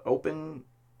 It's an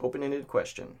open-ended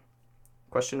question.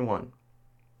 Question 1.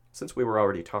 Since we were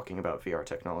already talking about VR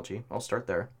technology, I'll start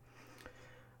there.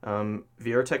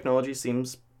 VR technology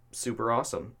seems super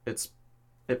awesome. It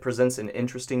presents an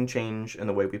interesting change in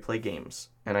the way we play games,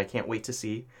 and I can't wait to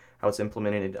see how it's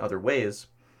implemented in other ways.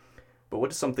 But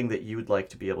what is something that you would like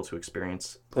to be able to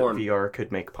experience Porn. that VR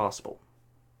could make possible?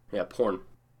 Yeah, porn.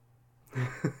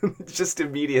 Just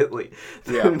immediately.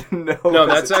 Yeah. No,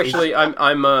 that's actually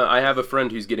I have a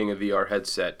friend who's getting a VR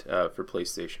headset for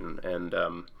PlayStation, and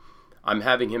I'm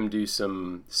having him do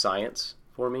some science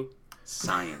for me.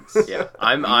 Science. Yeah.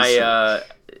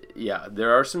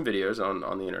 There are some videos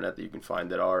on the internet that you can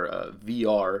find that are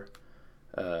VR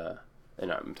and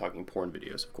I'm talking porn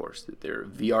videos, of course, that they're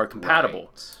VR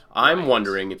compatible. Right. I'm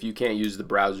wondering if you can't use the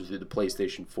browser through the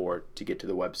PlayStation 4 to get to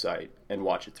the website and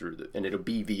watch it through and it'll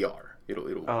be VR.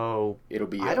 It'll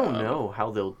be. I don't know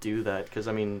how they'll do that, because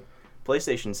I mean,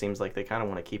 PlayStation seems like they kind of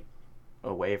want to keep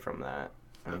away from that.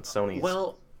 I mean, Sony's...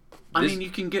 Well, I mean, you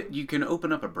can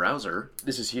open up a browser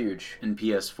This is huge. in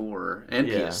PS4 and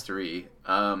Yeah. PS3.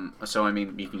 So I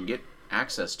mean, you can get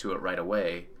access to it right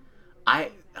away.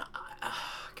 God,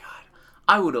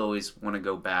 I would always want to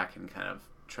go back and kind of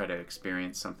try to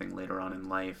experience something later on in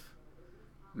life.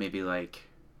 Maybe like,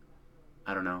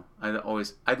 I don't know.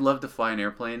 I'd love to fly an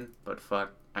airplane, but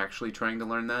fuck, actually trying to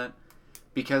learn that,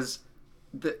 because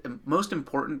the most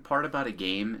important part about a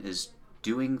game is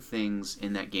doing things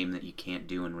in that game that you can't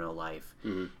do in real life.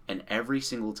 Mm-hmm. And every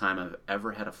single time I've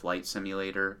ever had a flight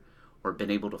simulator or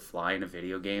been able to fly in a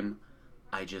video game,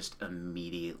 I just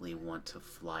immediately want to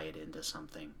fly it into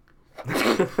something.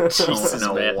 Jesus, Don't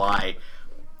know man. why.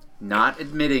 Not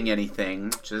admitting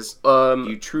anything, just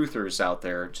you truthers out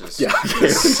there, just Yeah.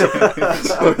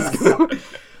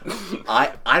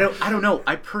 I don't know.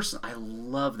 I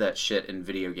love that shit in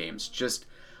video games. Just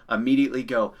immediately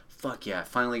go, fuck yeah, I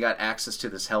finally got access to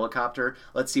this helicopter.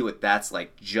 Let's see what that's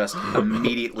like. Just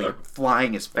immediately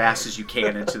flying as fast as you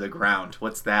can into the ground.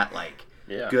 What's that like?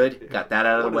 Yeah. Good. Got that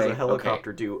out of What the way. does a helicopter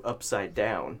Okay. do upside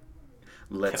down?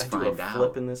 Let's Can I do find a out.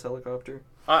 flip in this helicopter?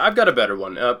 I've got a better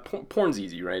one. Porn's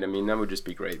easy, right? I mean, that would just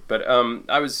be great. But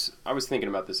I was thinking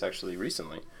about this actually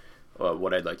recently.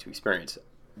 What I'd like to experience.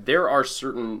 There are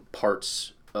certain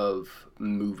parts of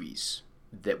movies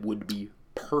that would be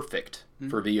perfect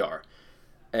for VR,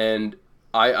 and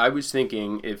I was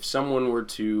thinking if someone were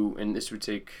to, and this would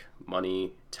take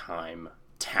money, time,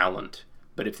 talent,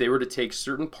 but if they were to take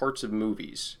certain parts of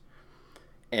movies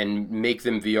and make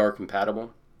them VR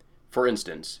compatible, for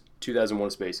instance, 2001: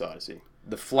 A Space Odyssey.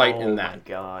 The flight in that. Oh my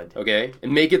god. Okay?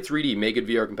 And make it 3D, make it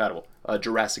VR compatible.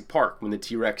 Jurassic Park, when the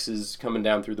T-Rex is coming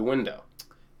down through the window.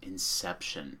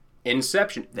 Inception.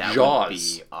 That Would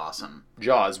be awesome.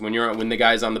 Jaws, when the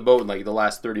guy's on the boat, like the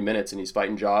last 30 minutes, and he's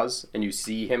fighting Jaws, and you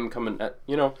see him coming at,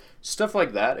 stuff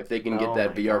like that, if they can get Oh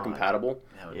that my VR God. compatible.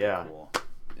 That would Yeah.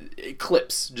 be cool.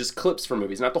 Just clips from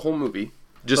movies, not the whole movie.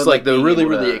 Just But, like the being really, able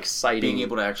really to- exciting... Being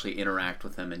able to actually interact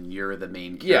with them, and you're the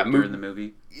main Yeah, character in the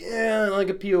movie. Yeah, like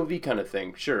a POV kind of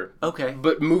thing, sure. Okay.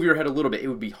 But move your head a little bit. It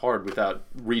would be hard without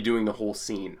redoing the whole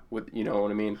scene. You know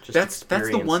what I mean? Just That's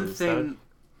the one experiences, thing.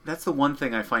 That's the one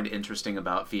thing I find interesting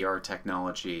about VR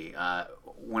technology.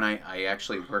 When I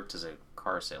actually worked as a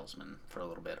car salesman for a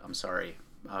little bit. I'm sorry.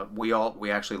 We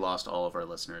actually lost all of our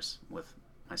listeners, with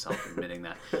myself admitting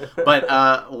that.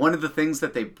 But one of the things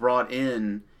that they brought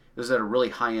in, it was at a really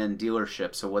high-end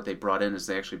dealership. So what they brought in is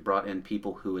they actually brought in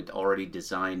people who had already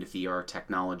designed VR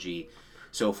technology.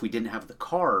 So if we didn't have the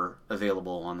car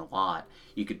available on the lot,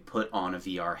 you could put on a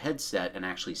VR headset and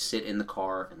actually sit in the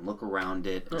car and look around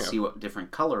it and see what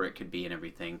different color it could be and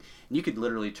everything. And you could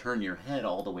literally turn your head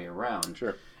all the way around.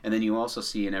 Sure. And then you also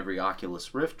see in every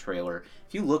Oculus Rift trailer,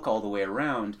 if you look all the way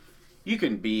around, you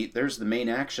can there's the main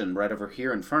action right over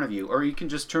here in front of you, or you can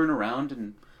just turn around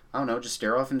and, I don't know, just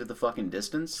stare off into the fucking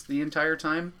distance the entire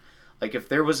time. Like if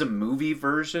there was a movie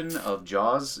version of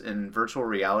Jaws in virtual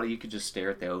reality, you could just stare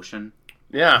at the ocean.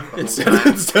 Yeah. time. Instead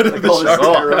of Like the all this shark.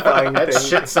 terrifying That thing.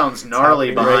 shit sounds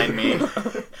gnarly happening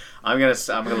behind me. I'm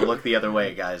gonna look the other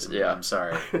way, guys. Yeah. I'm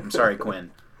sorry. I'm sorry,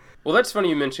 Quinn. Well, that's funny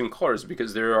you mentioned cars,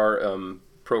 because there are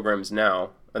programs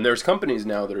now, and there's companies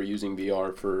now that are using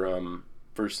VR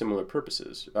for similar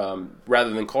purposes. Rather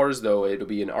than cars, though, it'll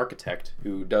be an architect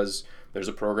who does. There's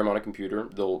a program on a computer.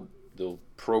 They'll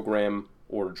program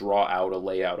or draw out a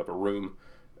layout of a room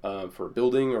for a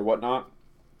building or whatnot,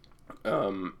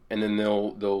 and then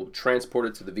they'll transport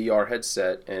it to the VR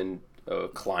headset, and a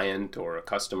client or a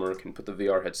customer can put the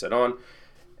VR headset on,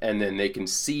 and then they can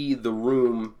see the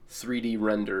room 3D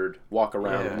rendered, walk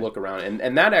around, Yeah. look around,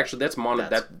 and that actually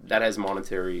that has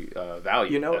monetary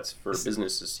value. That's for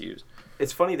businesses to use.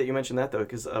 It's funny that you mentioned that, though,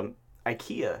 because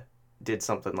IKEA did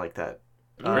something like that.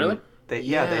 Really? They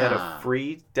had Yeah. a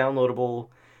free downloadable.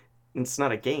 It's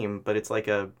not a game, but it's like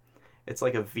a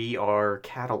VR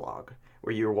catalog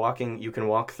where you can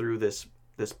walk through this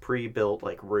pre-built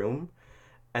like room,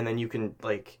 and then you can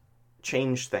like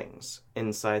change things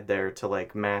inside there to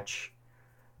like match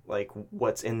like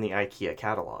what's in the IKEA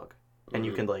catalog, and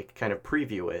you can like kind of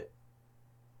preview it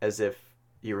as if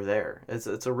you were there.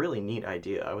 It's a really neat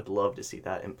idea. I would love to see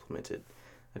that implemented.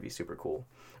 That'd be super cool.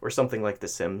 Or something like The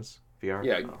Sims VR.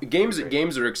 Yeah, Oh, great.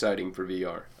 games are exciting for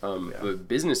VR. But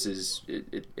businesses,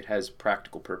 it has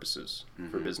practical purposes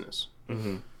for business.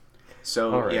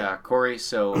 So All right. yeah, Corey.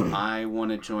 So I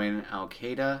want to join Al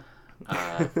Qaeda.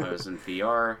 If I was in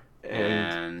VR,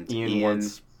 and Ian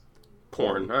wants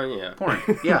Porn, yeah. porn.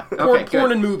 Yeah, okay, Porn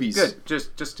good. and movies. Good,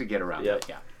 just to get around Yep. it.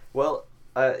 Yeah. Well,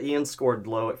 Ian scored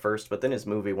low at first, but then his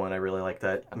movie one, I really like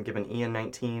that. I'm giving Ian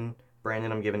 19.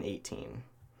 Brandon, I'm giving 18.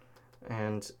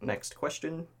 And next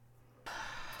question.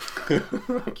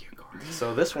 Thank you, Corey.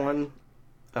 So this one,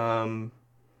 do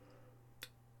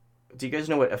you guys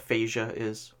know what aphasia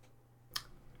is?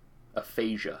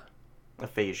 Aphasia.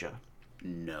 Aphasia.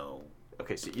 No.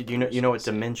 Okay, so you know what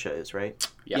dementia is, right?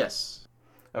 Yeah. Yes.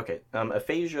 Okay.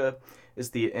 Aphasia is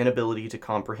the inability to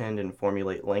comprehend and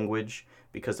formulate language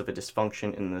because of a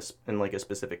dysfunction in like a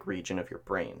specific region of your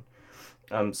brain.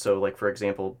 So like for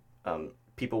example,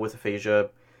 people with aphasia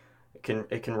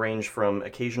can range from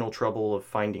occasional trouble of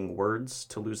finding words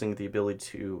to losing the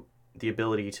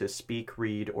ability to speak,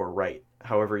 read, or write.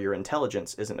 However, your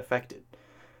intelligence isn't affected.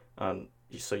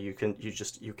 So you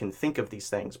can think of these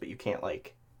things, but you can't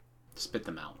like Spit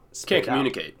them out. spit Can't out.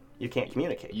 communicate. You can't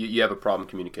communicate. You have a problem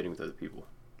communicating with other people.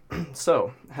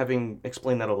 So, having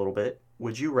explained that a little bit,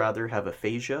 would you rather have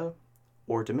aphasia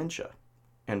or dementia,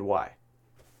 and why?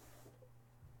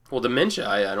 Well, dementia,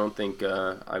 I don't think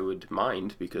I would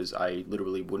mind because I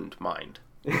literally wouldn't mind.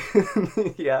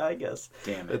 Yeah, I guess.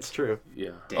 Damn it. That's true. Yeah.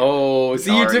 Damn Oh, it.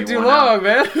 see, you Sorry, took too won long, out.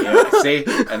 man.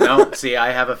 Yeah, see,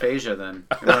 I have aphasia then.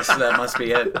 That must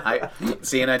be it.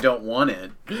 And I don't want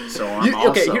it, so I'm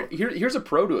Okay, also... here's a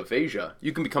pro to aphasia.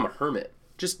 You can become a hermit.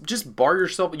 Just bar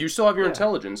yourself. You still have your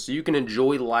intelligence, so you can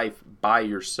enjoy life by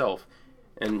yourself,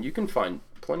 and you can find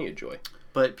plenty of joy.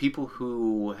 But people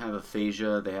who have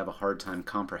aphasia, they have a hard time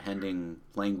comprehending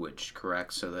language,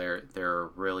 correct? So they're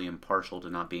really impartial to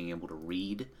not being able to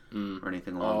read or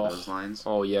anything along those lines.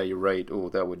 Oh yeah, you're right. Oh,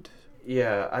 that would.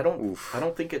 Yeah, I don't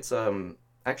think it's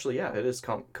actually yeah, it is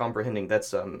comprehending.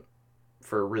 That's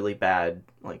for really bad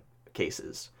like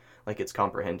cases. Like it's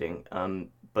comprehending.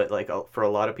 But like for a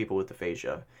lot of people with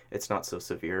aphasia, it's not so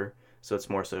severe. So it's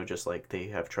more so just like they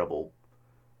have trouble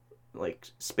like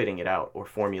spitting it out or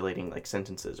formulating like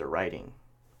sentences or writing.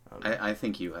 I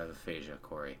think you have aphasia,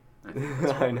 Corey.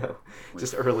 I know.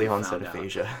 Just early onset found out.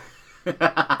 aphasia.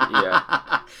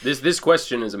 Yeah. This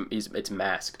question it's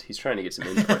masked. He's trying to get some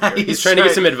input here. He's trying to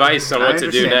get some advice on what to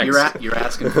do next. You're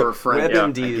asking for a friend.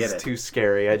 WebMD I is get it. too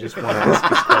scary. I just want to ask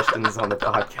these questions on the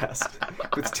podcast.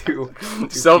 It's too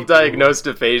Self-diagnosed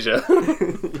aphasia.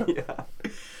 Yeah.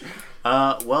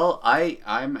 Well,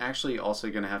 I'm actually also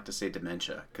going to have to say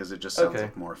dementia because it just sounds Okay.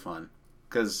 like more fun.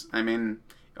 Because, I mean,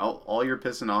 all you're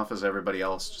pissing off is everybody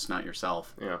else, just not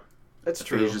yourself. Yeah. That's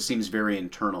true. Aphasia seems very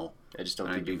internal. I just don't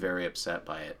and I'd think be very upset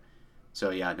by it.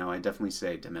 So, yeah, no, I definitely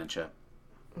say dementia.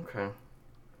 Okay.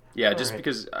 Yeah, just Alright.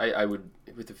 because I would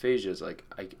with aphasia is like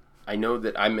I know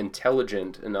that I'm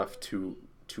intelligent enough to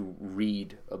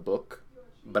read a book,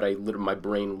 but my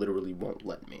brain literally won't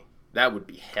let me. That would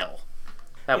be hell.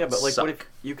 That Yeah, would but like, suck. what if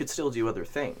you could still do other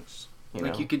things? You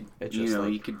Like know? you could, It's you just know,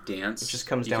 like- you could dance. It just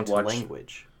comes You down could to watch,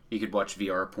 language. You could watch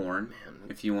VR porn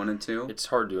if you wanted to. It's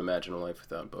hard to imagine a life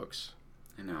without books.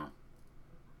 I know.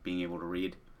 Being able to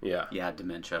read. Yeah. Yeah,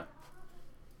 dementia.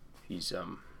 He's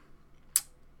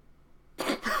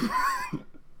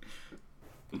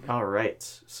All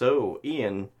right. So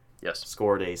Ian yes.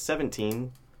 scored a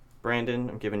 17. Brandon,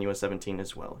 I'm giving you a 17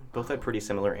 as well. Both had pretty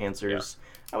similar answers.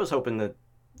 I was hoping the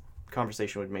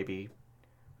conversation would maybe,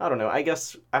 I don't know. I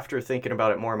guess after thinking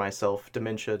about it more myself,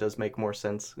 dementia does make more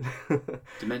sense.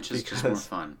 Dementia's just more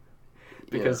fun.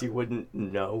 Because you wouldn't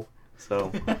know.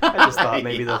 So I just thought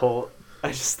maybe the whole,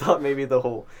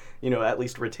 at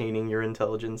least retaining your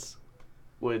intelligence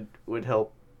would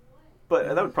help.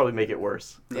 But that would probably make it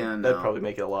worse. Yeah, no. That'd probably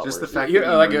make it a lot Just worse. the fact Yeah,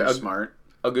 that you like know you're smart.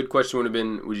 A good question would have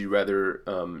been: would you rather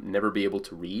never be able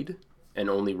to read and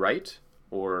only write,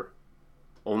 or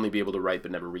only be able to write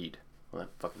but never read? Well, that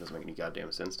fucking doesn't make any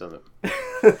goddamn sense, does it?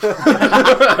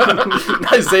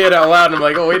 I say it out loud, and I'm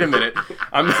like, oh, wait a minute.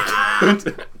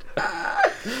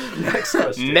 Next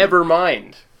question. Never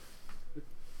mind.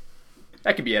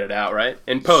 That could be edited out, right?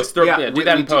 In post. Do that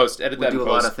in post. Edit that in We post.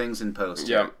 do a lot of things in post.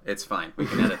 Yeah. It's fine. We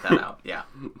can edit that out. Yeah.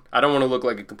 I don't want to look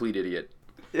like a complete idiot.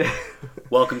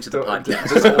 Welcome to the So, podcast.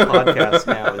 This whole podcast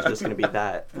now is just going to be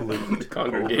that looped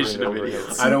Congregation over of and over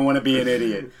idiots. again. I don't want to be an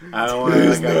idiot. I don't want to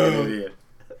look like an idiot.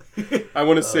 I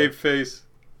want to save face.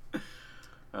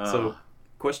 So,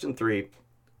 question 3.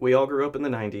 We all grew up in the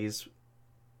 90s,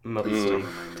 mostly.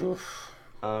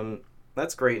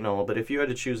 That's great and all, but if you had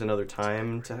to choose another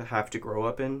time to have to grow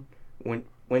up in, when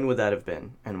would that have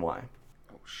been, and why?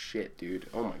 Oh, shit, dude.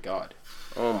 Oh, my God.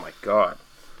 Oh, my God.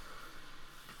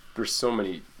 There's so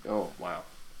many... Oh, wow.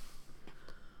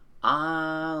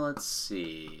 Let's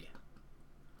see.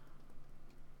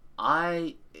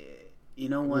 You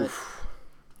know what?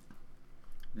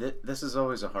 This is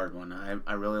always a hard one.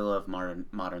 I really love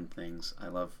modern things. I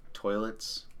love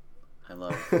toilets. I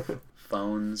love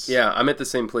phones. Yeah, I'm at the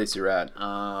same place you're at.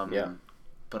 Yeah.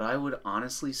 But I would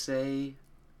honestly say...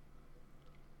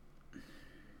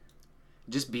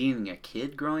 just being a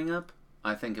kid growing up,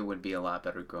 I think it would be a lot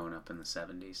better growing up in the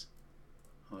 70s.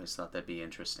 I always thought that'd be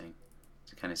interesting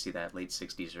to kind of see that late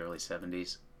 60s, early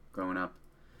 70s growing up.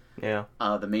 Yeah.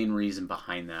 The main reason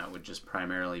behind that would just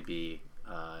primarily be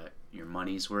your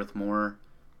money's worth more.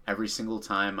 Every single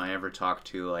time I ever talk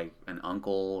to like an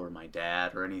uncle or my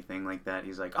dad or anything like that,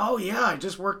 he's like, "Oh yeah, I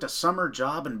just worked a summer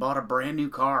job and bought a brand new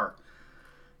car.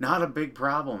 Not a big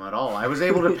problem at all. I was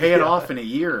able to pay it off in a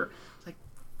year." It's like,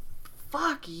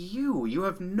 fuck you. You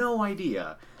have no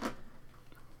idea.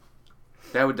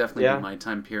 That would definitely be my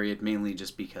time period, mainly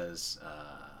just because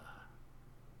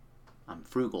I'm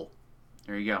frugal.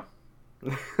 There you go.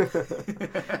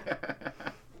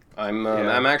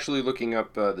 I'm actually looking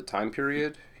up the time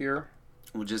period here.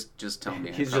 Well, just tell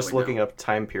me. He's just looking up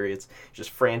time periods, just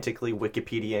frantically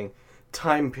Wikipediaing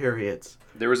time periods.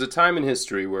 There was a time in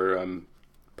history where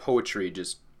poetry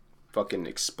just fucking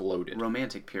exploded.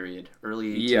 Romantic period,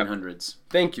 early 1800s.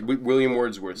 Thank you. William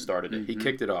Wordsworth started it. He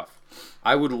kicked it off.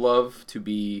 I would love to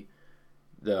be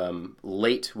the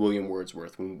late William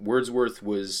Wordsworth, when Wordsworth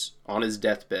was on his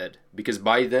deathbed, because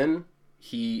by then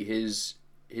his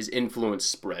influence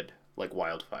spread like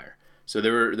wildfire. So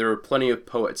there were plenty of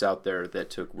poets out there that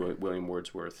took William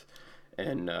Wordsworth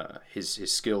and his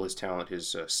skill, his talent,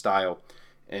 his style,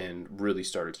 and really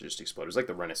started to just explode. It was like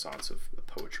the Renaissance of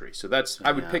poetry. So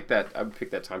I would pick that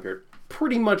time period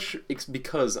pretty much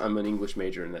because I'm an English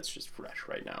major and that's just fresh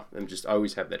right now. I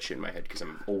always have that shit in my head because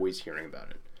I'm always hearing about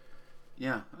it.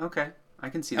 Yeah. Okay. I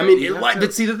can see that. I mean,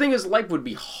 but see, the thing is, life would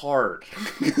be hard,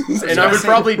 and I would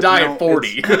probably die at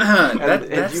 40.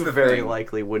 And you very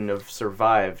likely wouldn't have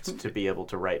survived to be able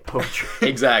to write poetry.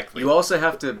 Exactly. You also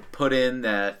have to put in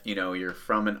that you're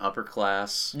from an upper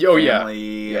class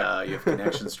family. You have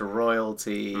connections to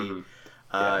royalty. You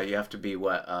have to be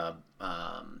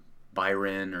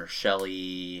Byron or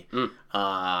Shelley,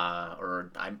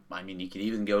 or I mean, you could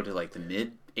even go to like the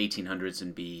mid 1800s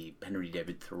and be Henry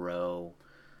David Thoreau.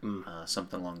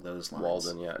 Something along those lines.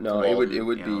 Walden, yeah. No, it would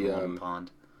be Pond.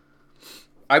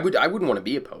 I wouldn't want to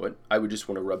be a poet. I would just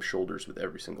want to rub shoulders with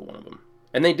every single one of them.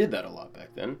 And they did that a lot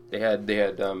back then. They had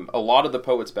a lot of the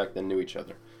poets back then knew each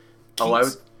other.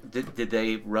 Keats, did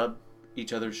they rub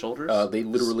each other's shoulders? They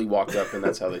literally walked up and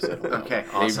that's how they said hello. Okay,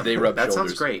 awesome. They rubbed shoulders. That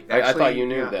sounds great. Actually, I thought you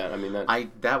knew yeah. that. I mean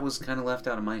that was kind of left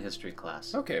out of my history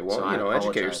class. Okay, well, so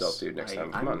educate yourself, dude, next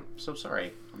time. Come on. I'm so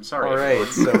sorry. I'm sorry. All right,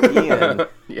 so Ian.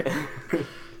 Yeah.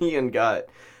 Ian got...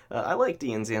 I liked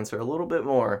Ian's answer a little bit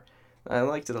more. I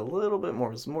liked it a little bit more.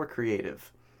 It was more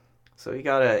creative. So he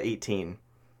got a 18.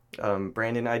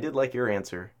 Brandon, I did like your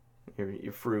answer.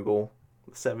 You're frugal.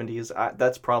 70s.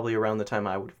 That's probably around the time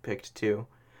I would have picked too.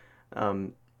 Yeah,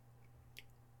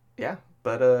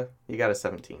 but you got a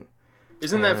 17.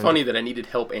 Isn't that funny that I needed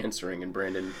help answering and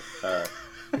Brandon...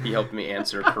 he helped me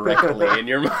answer correctly in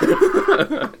your mind.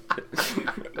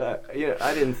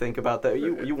 I didn't think about that.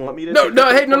 You want me to? No.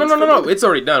 It's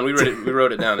already done. We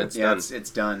wrote it down. It's done. It's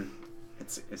done.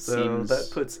 It so seems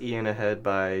that puts Ian ahead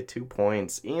by 2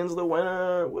 points. Ian's the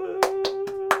winner. Woo!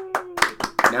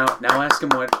 Now ask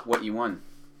him what you won.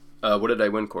 What did I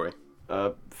win, Corey?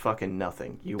 Fucking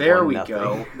nothing. There won we nothing.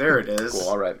 go. There it is. Cool.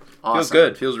 All right. Awesome. Feels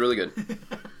good. Feels really good.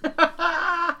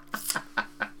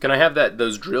 Can I have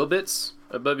those drill bits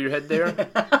above your head there?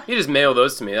 You just mail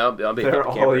those to me. I'll be They're happy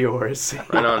all camper. yours.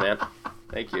 Right on, man.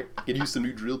 Thank you. Could use some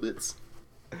new drill bits.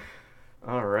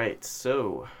 All right,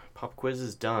 so pop quiz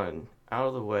is done. Out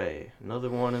of the way. Another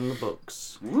one in the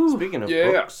books. Woo. Speaking of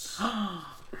books,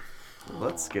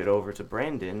 let's get over to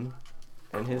Brandon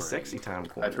and his sexy time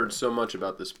corner. I've heard so much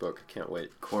about this book. I can't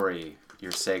wait. Corey,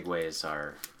 your segues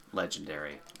are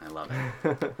legendary. I love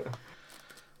it.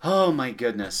 Oh my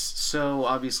goodness. So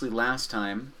obviously last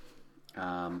time,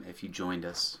 if you joined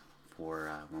us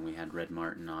for when we had Red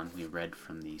Martin on, we read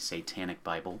from the Satanic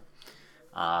Bible.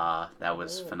 That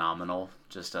was phenomenal.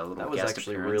 Just a little That was guest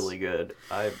actually appearance. really good.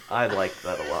 I liked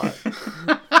that a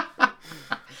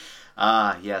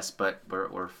lot. Yes, but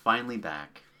we're finally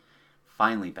back.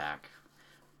 Finally back.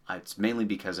 It's mainly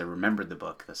because I remembered the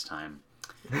book this time.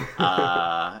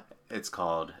 It's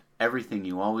called Everything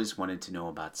You Always Wanted to Know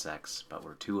About Sex, but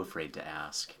Were Too Afraid to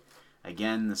Ask.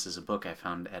 Again, this is a book I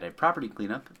found at a property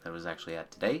cleanup that I was actually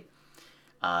at today.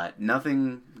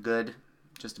 Nothing good,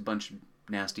 just a bunch of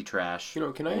nasty trash.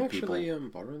 Can I actually people.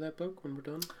 borrow that book when we're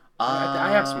done?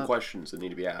 I have some questions that need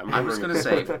to be asked. I was going to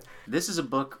say, this is a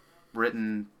book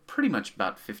written pretty much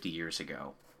about 50 years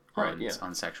ago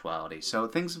on sexuality. So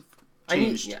things have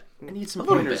changed. I need some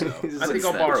little pointers, bit. though. I think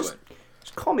I'll borrow it.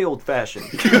 Just call me old-fashioned.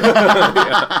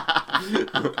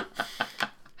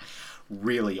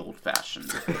 Really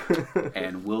old-fashioned.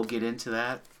 And we'll get into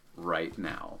that right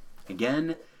now.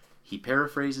 Again, He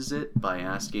paraphrases it by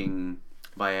asking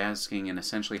an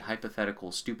essentially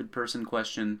hypothetical stupid person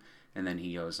question, and then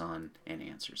he goes on and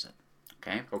answers it.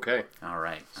 Okay? Okay. All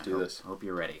right. Let's do this. Hope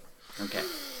you're ready. Okay.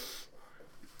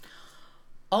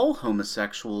 All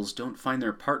homosexuals don't find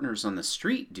their partners on the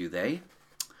street, do they?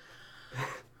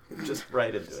 Just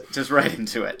right into it. Just right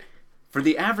into it. For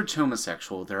the average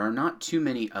homosexual, there are not too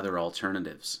many other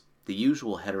alternatives. The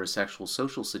usual heterosexual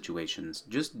social situations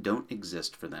just don't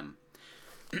exist for them.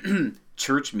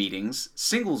 Church meetings,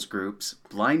 singles groups,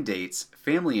 blind dates,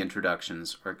 family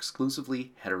introductions are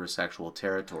exclusively heterosexual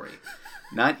territory.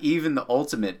 Not even the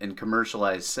ultimate in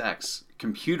commercialized sex,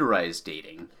 computerized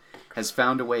dating, has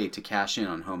found a way to cash in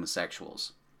on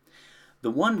homosexuals.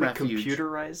 The one refuge...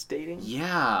 Computerized dating?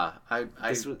 Yeah.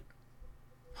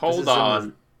 Hold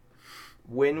on.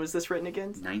 When was this written again?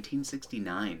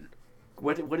 1969.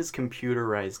 What is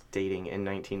computerized dating in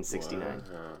 1969?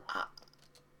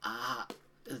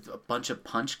 A bunch of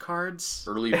punch cards?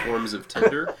 Early forms of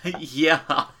Tinder?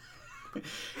 Yeah.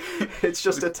 It's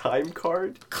just a time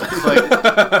card? Clunk,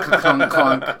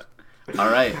 clunk. All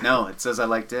right. No, it says I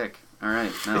like dick. All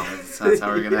right. No, that's how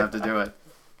we're going to have to do it.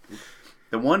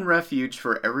 The one refuge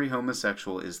for every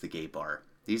homosexual is the gay bar.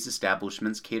 These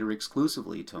establishments cater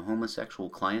exclusively to homosexual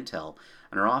clientele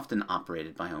and are often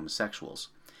operated by homosexuals.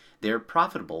 They are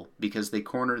profitable because they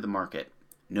corner the market.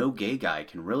 No gay guy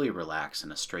can really relax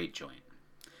in a straight joint.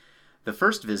 The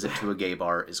first visit to a gay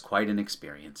bar is quite an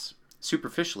experience.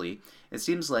 Superficially, it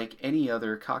seems like any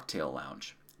other cocktail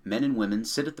lounge. Men and women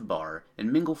sit at the bar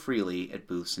and mingle freely at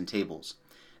booths and tables.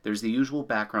 There's the usual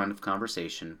background of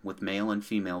conversation with male and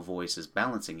female voices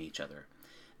balancing each other.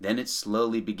 Then it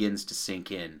slowly begins to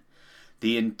sink in.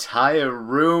 The entire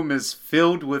room is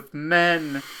filled with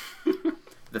men.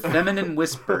 The feminine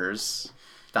whispers,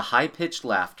 the high-pitched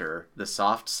laughter, the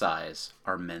soft sighs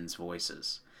are men's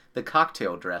voices. The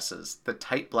cocktail dresses, the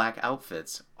tight black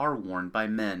outfits are worn by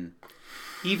men.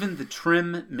 Even the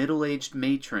trim, middle-aged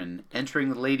matron entering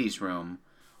the ladies' room,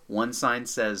 one sign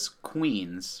says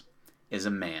Queens, is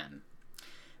a man.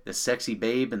 The sexy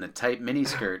babe in the tight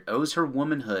miniskirt owes her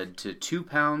womanhood to 2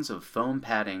 pounds of foam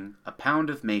padding, a pound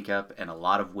of makeup, and a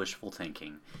lot of wishful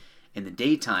thinking. In the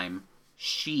daytime,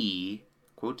 she,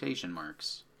 quotation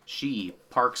marks, she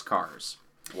parks cars.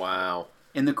 Wow.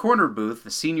 In the corner booth,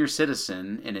 the senior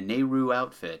citizen in a Nehru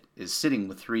outfit is sitting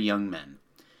with 3 young men.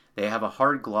 They have a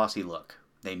hard, glossy look.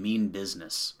 They mean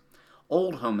business.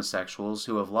 Old homosexuals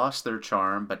who have lost their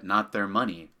charm but not their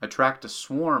money attract a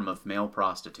swarm of male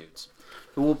prostitutes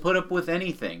who will put up with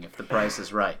anything if the price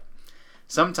is right.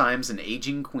 Sometimes an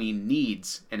aging queen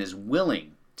needs and is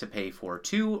willing to pay for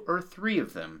 2 or 3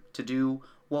 of them to do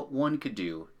what one could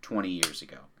do 20 years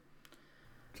ago.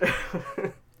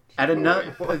 At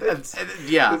another,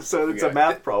 yeah. So it's a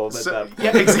math problem at that point.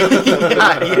 Yeah,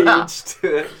 exactly.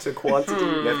 Age to quantity.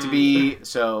 You have to be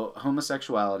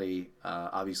homosexuality.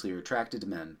 Obviously, you're attracted to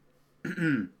men.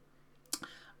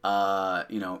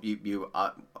 You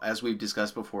as we've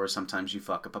discussed before, sometimes you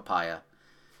fuck a papaya.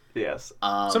 Yes.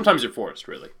 Sometimes you're forced,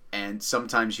 really. And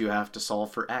sometimes you have to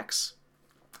solve for X.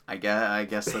 I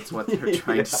guess that's what they're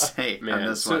trying to say. Man, on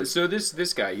this one. so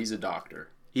this guy, he's a doctor.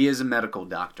 He is a medical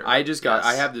doctor. I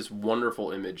have this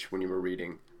wonderful image when you were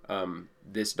reading.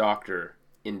 This doctor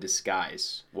in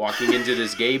disguise walking into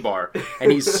this gay bar,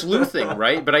 and he's sleuthing,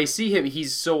 right? But I see him,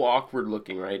 he's so awkward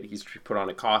looking, right? He's put on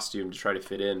a costume to try to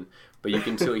fit in, but you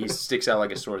can tell he sticks out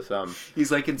like a sore thumb.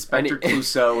 He's like Inspector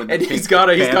Clouseau, and he's got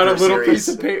a little piece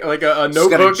of paper, like a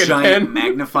notebook and pen. giant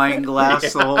Magnifying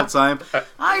glass the whole time.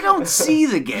 I don't see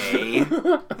the gay.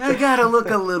 I gotta look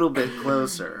a little bit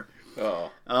closer.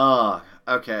 Oh,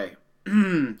 okay.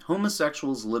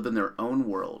 Homosexuals live in their own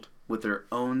world with their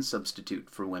own substitute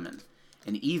for women,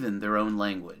 and even their own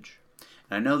language.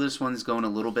 And I know this one's going a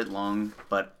little bit long,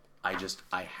 but I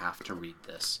have to read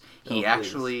this. He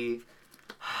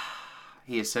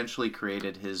essentially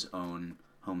created his own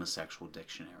homosexual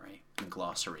dictionary and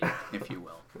glossary, if you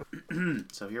will.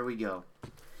 So here we go.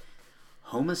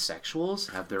 Homosexuals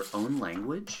have their own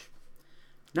language?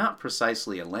 Not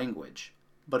precisely a language,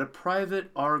 but a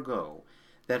private argot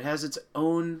that has its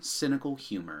own cynical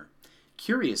humor.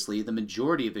 Curiously, the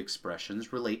majority of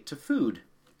expressions relate to food.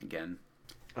 Again.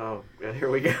 Oh, here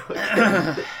we go.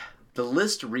 The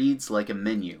list reads like a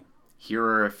menu. Here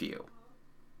are a few.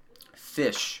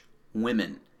 Fish,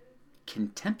 women,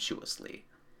 contemptuously.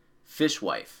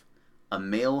 Fishwife, a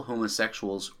male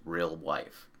homosexual's real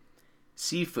wife.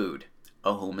 Seafood,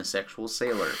 a homosexual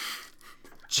sailor.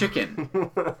 Chicken,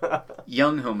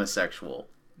 young homosexual.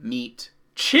 Meat,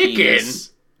 chicken?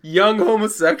 penis. Young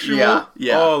homosexual?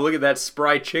 Yeah. Oh, look at that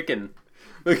spry chicken.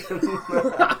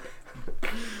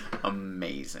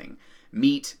 Amazing. amazing.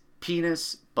 Meat,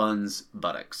 penis, buns,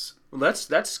 buttocks. Well, that's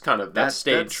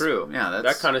stayed true. Yeah,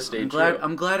 that kind of stayed true.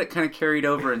 I'm glad it kind of carried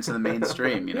over into the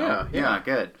mainstream. You know, yeah,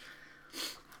 good.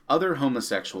 Other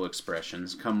homosexual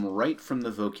expressions come right from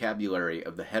the vocabulary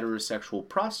of the heterosexual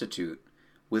prostitute,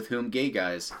 with whom gay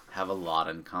guys have a lot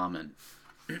in common.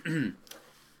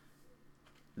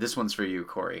 This one's for you,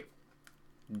 Corey.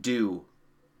 Do,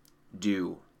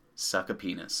 suck a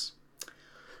penis.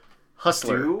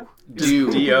 Hustler.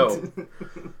 Do. D-O.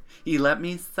 He let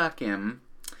me suck him,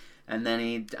 and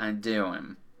then I do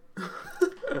him.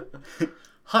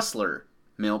 Hustler,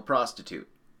 male prostitute.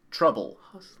 Trouble.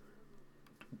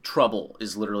 Trouble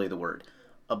is literally the word.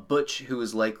 A butch who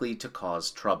is likely to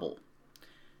cause trouble.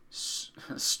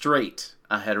 Straight,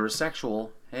 a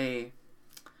heterosexual. Hey.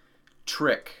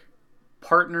 Trick,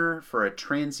 partner for a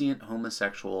transient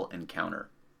homosexual encounter.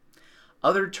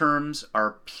 Other terms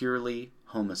are purely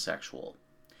homosexual.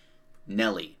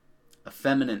 Nelly, a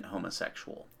feminine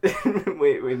homosexual.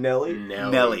 Wait, Nelly?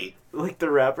 Nelly. Like the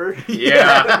rapper?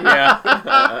 Yeah.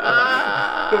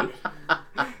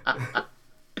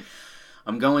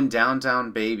 I'm going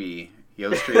downtown, baby.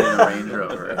 Yo Street in a Range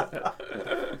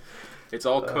Rover. It's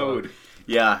all code.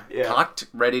 Yeah, cocked,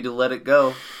 ready to let it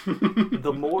go.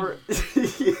 The more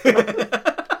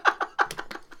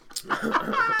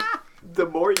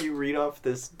you read off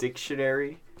this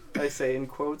dictionary, I say in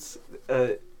quotes,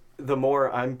 the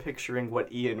more I'm picturing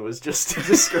what Ian was just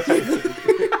describing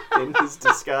in his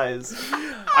disguise.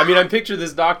 I mean, I picture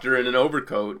this doctor in an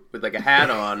overcoat with like a hat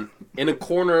on in a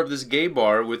corner of this gay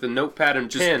bar with a notepad and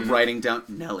Just pen. writing down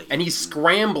Nelly. And he's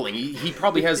scrambling. He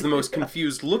probably has the most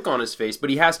confused look on his face, but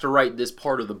he has to write this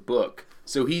part of the book.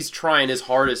 So he's trying his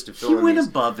hardest to fill in He went these...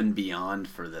 above and beyond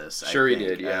for this. Sure I he think.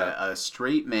 did, yeah. A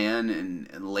straight man in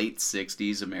late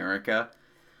 60s America.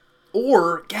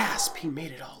 Or, gasp, he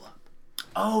made it all up.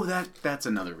 Oh, that's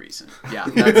another reason. Yeah,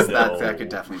 that could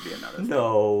definitely be another thing.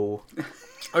 No.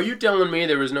 Are you telling me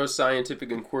there was no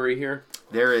scientific inquiry here?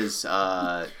 There is,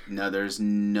 there's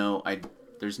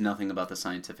nothing about the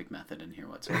scientific method in here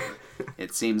whatsoever.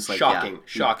 It seems like, Shocking.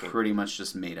 He pretty much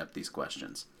just made up these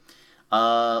questions.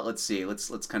 Let's see, let's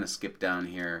kind of skip down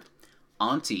here.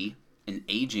 Auntie, an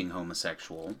aging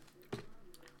homosexual.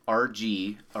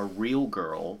 RG, a real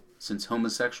girl. Since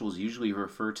homosexuals usually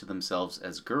refer to themselves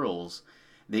as girls,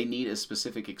 they need a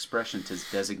specific expression to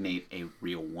designate a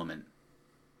real woman.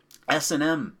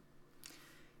 S&M,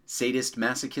 sadist,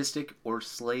 masochistic, or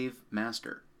slave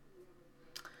master.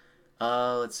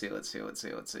 Let's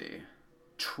see.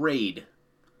 Trade,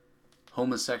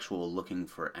 homosexual looking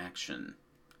for action.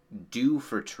 Do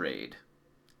for trade,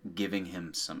 giving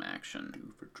him some action.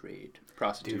 Do for trade.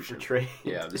 Prostitution. Do for trade.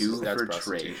 Yeah, that's for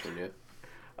prostitution, yeah.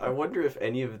 I wonder if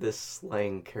any of this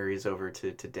slang carries over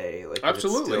to today. Like, if it's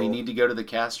Absolutely. still You need to go to the a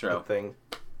Castro, thing.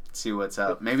 see what's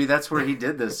up. Maybe that's where he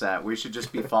did this at. We should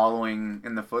just be following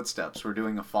in the footsteps. We're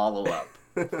doing a follow-up.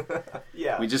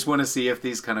 Yeah. We just want to see if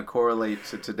these kind of correlate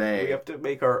to today. We have to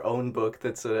make our own book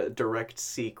that's a direct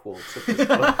sequel to this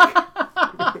book.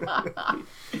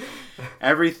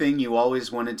 Everything you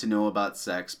always wanted to know about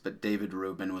sex, but David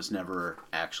Rubin was never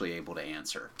actually able to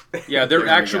answer. Yeah, There we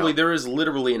go. there is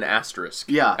literally an asterisk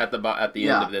Yeah. at the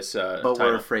end of this but title.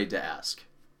 we're afraid to ask.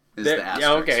 Is There- the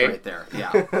asterisk yeah, okay. right there?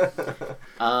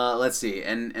 Yeah. Let's see,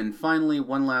 and finally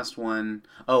one last one.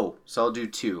 Oh, so I'll do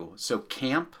two. So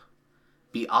camp,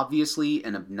 be obviously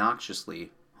and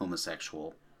obnoxiously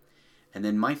homosexual, and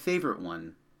then my favorite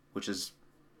one, which is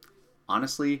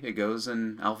honestly it goes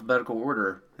in alphabetical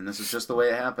order, and this is just the way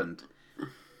it happened.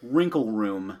 Wrinkle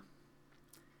room.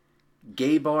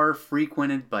 Gay bar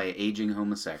frequented by aging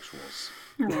homosexuals.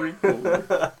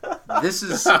 This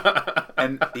is,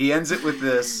 and he ends it with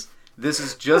this. This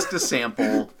is just a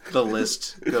sample. The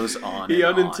list goes on. He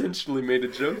and unintentionally made a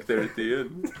joke there at the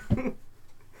end.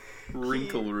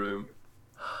 Wrinkle room.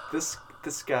 This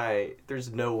guy,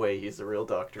 there's no way he's a real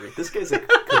doctor. This guy's a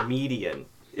comedian.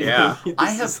 Yeah. This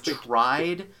I have is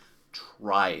like-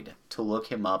 tried to look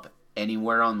him up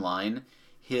anywhere online.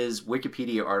 His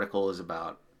Wikipedia article is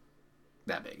about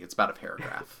that big. It's about a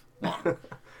paragraph long.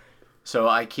 So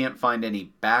I can't find any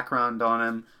background on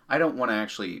him. I don't want to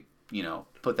actually,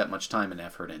 put that much time and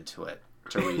effort into it,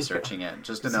 to researching it.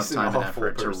 Just enough He's an time and awful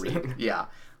effort person. to read. Yeah.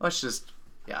 Let's just.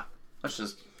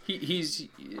 He's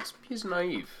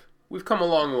naive. We've come a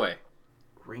long way.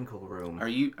 Wrinkle room. Are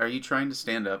you trying to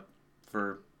stand up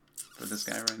for this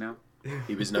guy right now?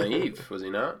 He was naive, was he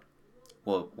not?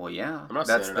 Well, yeah. I'm not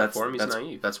standing up for him. He's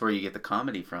naive. That's where you get the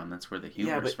comedy from. That's where the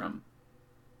humor is from.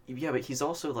 Yeah, but he's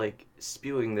also like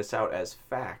spewing this out as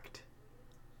fact.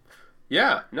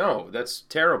 Yeah, no, that's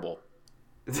terrible.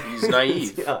 He's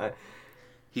naive. Yeah.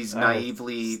 He's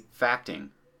naively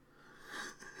facting.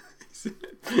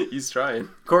 He's trying.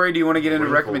 Corey, do you want to get into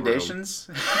Wrinkle recommendations?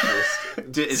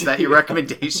 Is that your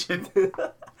recommendation?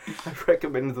 I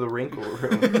recommend the Wrinkle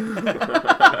Room.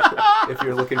 If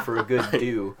you're looking for a good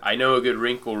do. I know a good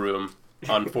Wrinkle Room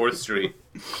on 4th Street.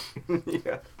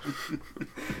 Yeah.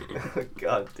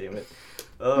 God damn it.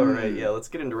 All right, yeah, let's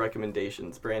get into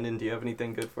recommendations. Brandon, do you have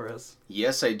anything good for us?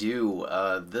 Yes, I do.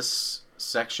 This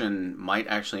section might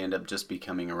actually end up just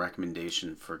becoming a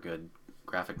recommendation for good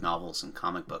graphic novels and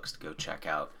comic books to go check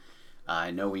out.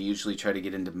 I know we usually try to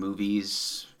get into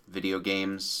movies, video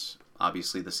games,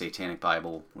 obviously the Satanic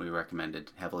Bible we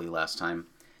recommended heavily last time.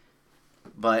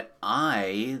 But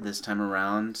this time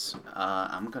around,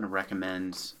 I'm going to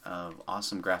recommend an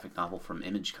awesome graphic novel from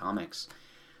Image Comics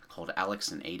called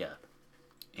Alex and Ada.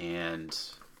 And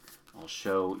I'll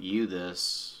show you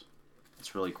this.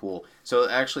 It's really cool. So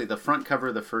actually, the front cover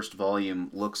of the first volume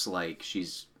looks like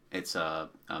it's a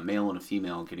male and a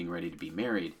female getting ready to be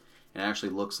married. It actually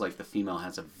looks like the female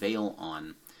has a veil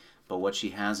on, but what she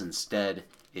has instead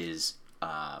is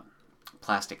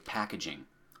plastic packaging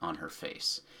on her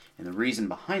face. And the reason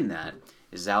behind that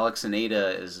is Alex and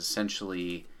Ada is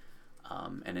essentially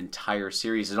an entire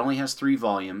series. It only has 3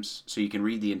 volumes, so you can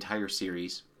read the entire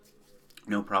series.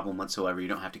 No problem whatsoever. You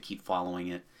don't have to keep following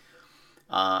it.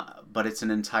 But it's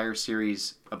an entire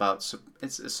series about...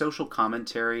 It's a social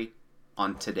commentary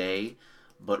on today,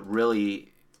 but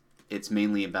really it's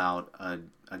mainly about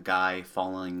a guy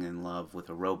falling in love with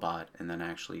a robot and then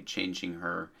actually changing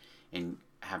her and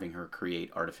having her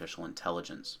create artificial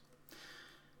intelligence.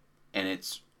 And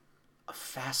it's a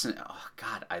fascinating... Oh,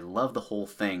 God, I love the whole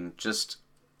thing. Just...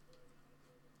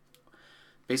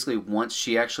 Basically, once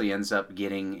she actually ends up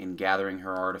getting and gathering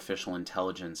her artificial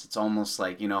intelligence, it's almost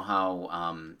like, you know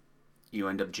how you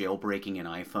end up jailbreaking an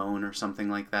iPhone or something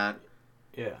like that?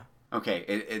 Yeah.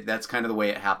 Okay, that's kind of the way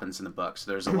it happens in the books.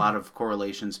 There's a lot of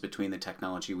correlations between the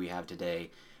technology we have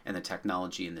today and the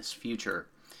technology in this future.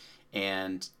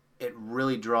 And it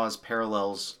really draws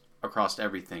parallels across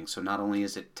everything. So not only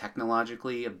is it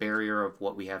technologically a barrier of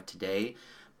what we have today,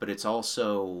 but it's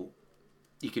also,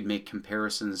 you could make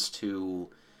comparisons to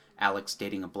Alex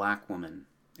dating a black woman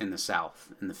in the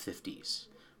South in the 50s,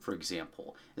 for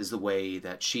example, is the way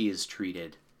that she is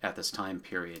treated at this time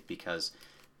period, because...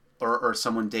 Or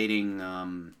someone dating,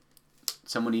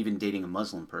 someone even dating a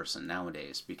Muslim person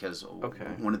nowadays, because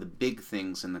one of the big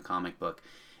things in the comic book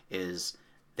is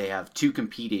they have 2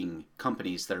 competing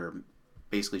companies that are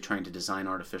basically trying to design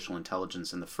artificial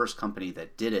intelligence, and the first company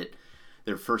that did it,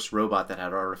 their first robot that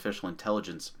had artificial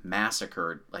intelligence,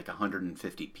 massacred like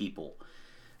 150 people.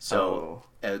 So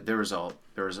there was a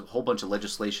whole bunch of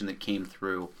legislation that came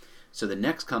through. So the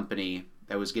next company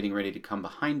that was getting ready to come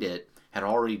behind it had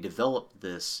already developed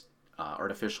this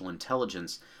artificial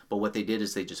intelligence, but what they did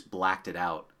is they just blacked it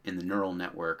out in the neural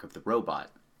network of the robot,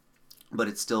 but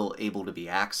it's still able to be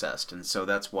accessed, and so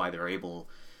that's why they're able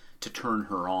to turn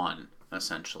her on,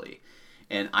 essentially.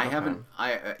 And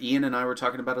Ian and I were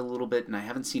talking about it a little bit, and I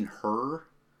haven't seen Her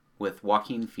with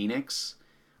Joaquin Phoenix,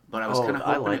 but I was kind of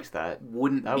hoping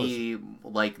wouldn't be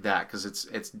like that, because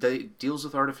it deals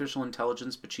with artificial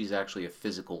intelligence, but she's actually a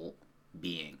physical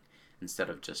being instead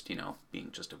of just,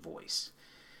 being just a voice.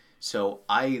 So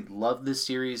I love this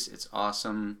series. It's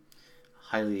awesome.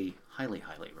 Highly, highly,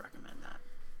 highly recommend that.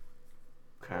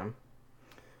 Okay.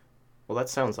 Well, that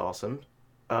sounds awesome.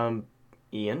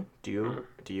 Ian, do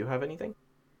you have anything?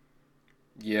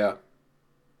 Yeah.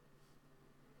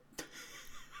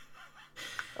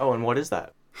 Oh, and what is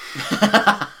that?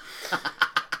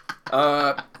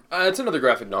 It's another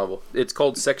graphic novel. It's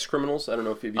called Sex Criminals. I don't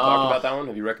know if you talked about that one.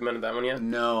 Have you recommended that one yet?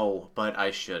 No, but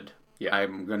I should. Yeah.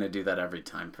 I'm going to do that every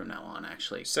time from now on,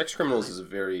 actually. Sex Criminals is a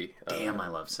very... Damn, I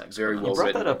love Sex very Criminals. You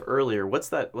brought that up earlier. What's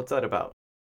that about?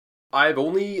 I've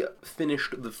only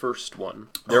finished the first one.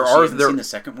 So you haven't seen the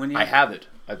second one yet? I have it.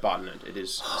 I bought it. It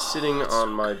is sitting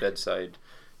on my bedside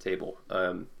table.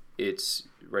 It's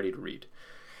ready to read.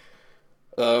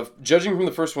 Judging from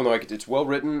the first one, though, it's well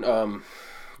written.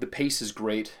 The pace is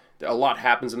great. A lot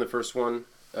happens in the first one.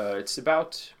 It's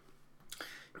about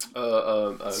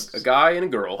a guy and a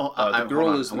girl. The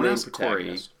girl is the main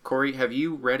protagonist. Corey, have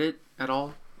you read it at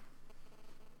all?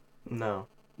 No.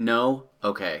 No?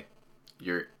 Okay.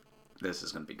 This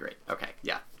is going to be great. Okay,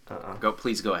 yeah.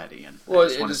 Please go ahead, Ian. Well,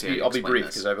 I'll be brief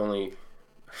because I've only...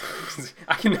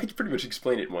 I can pretty much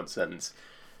explain it in one sentence.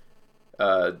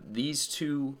 These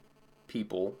 2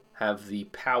 people have the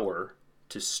power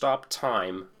to stop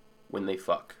time when they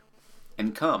fuck.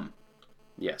 And come.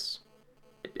 Yes.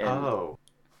 And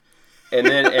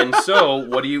so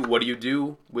what do you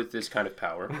do with this kind of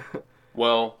power?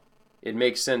 Well, it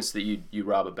makes sense that you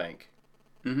rob a bank.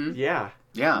 Mm-hmm. Yeah.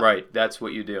 Yeah. Right, that's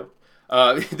what you do.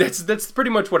 That's pretty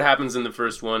much what happens in the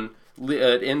first one.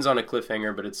 It ends on a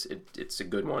cliffhanger, but it's a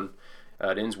good one.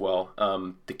 It ends well.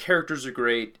 The characters are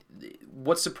great.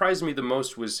 What surprised me the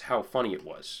most was how funny it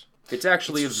was. It's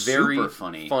actually a very super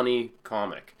funny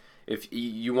comic. If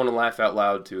you want to laugh out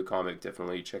loud to a comic,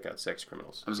 definitely check out Sex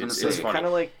Criminals. I was gonna It's say, funny. Kind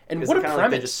of like, And is what it a kinda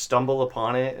premise! Like they just stumble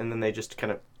upon it and then they just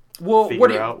kind of Well,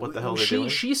 figure out what the hell they're doing.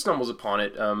 She stumbles upon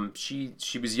it.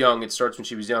 She was young. It starts when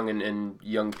she was young, and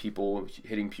young people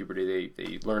hitting puberty,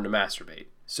 they learn to masturbate.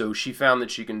 So she found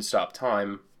that she can stop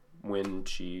time when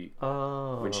she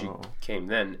came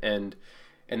then, and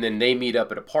then they meet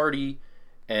up at a party,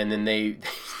 and then they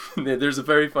there's a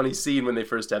very funny scene when they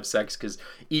first have sex because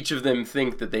each of them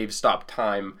think that they've stopped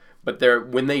time, but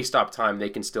when they stop time, they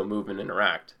can still move and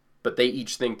interact. But they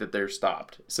each think that they're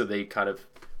stopped, so they're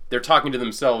talking to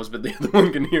themselves, but the other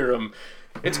one can hear them.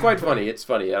 It's quite funny. It's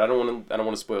funny. I don't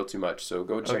want to spoil too much, so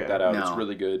go check that out. No. It's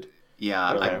really good.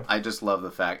 Yeah, I just love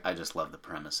the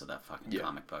premise of that fucking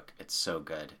comic book. It's so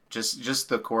good. Just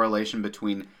the correlation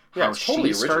between how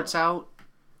she starts out,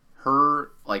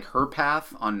 her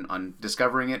path on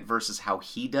discovering it versus how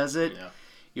he does it.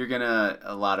 Yeah.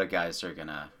 A lot of guys are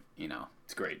gonna,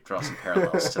 it's great. Draw some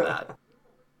parallels to that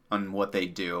on what they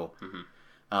do. Mm-hmm.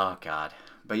 Oh God.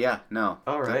 But yeah, no.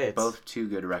 All right. Both two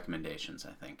good recommendations,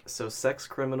 I think. So Sex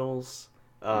Criminals,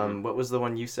 what was the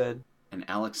one you said? And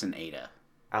Alex and Ada.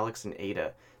 Alex and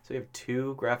Ada. So we have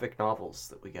 2 graphic novels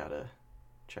that we gotta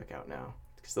check out now.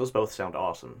 Because those both sound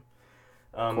awesome.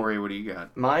 Corey, what do you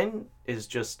got?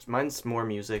 Mine's more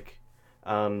music.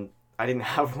 I didn't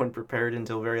have one prepared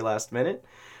until very last minute,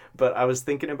 but I was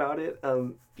thinking about it.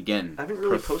 Again, I haven't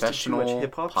really posted too much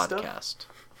hip-hop podcast.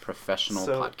 stuff. Professional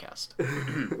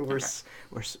podcast.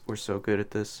 We're so good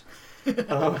at this.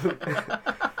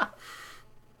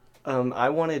 I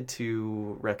wanted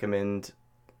to recommend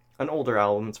an older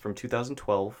album. It's from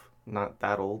 2012. Not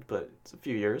that old, but it's a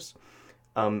few years.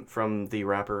 From the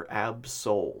rapper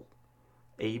Ab-Soul.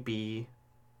 A-B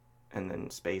and then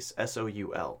space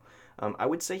S-O-U-L. I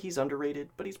would say he's underrated,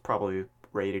 but he's probably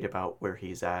rated about where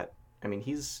he's at. I mean,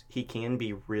 he can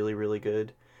be really, really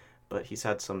good, but he's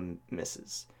had some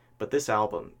misses. But this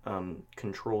album,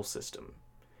 Control System,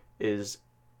 is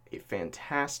a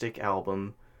fantastic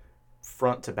album,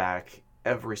 front to back.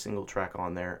 Every single track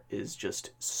on there is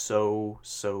just so,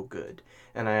 so good.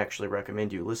 And I actually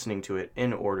recommend you listening to it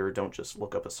in order. Don't just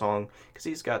look up a song, because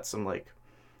he's got some,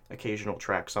 occasional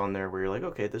tracks on there where you're like,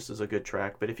 okay, this is a good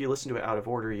track. But if you listen to it out of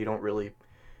order, you don't really...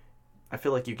 I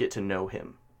feel like you get to know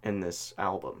him in this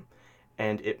album.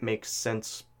 And it makes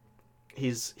sense.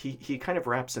 He kind of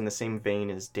raps in the same vein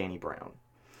as Danny Brown.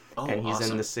 Oh, and he's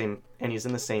awesome. in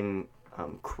the same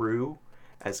crew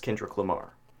as Kendrick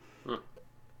Lamar.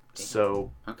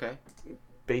 So okay,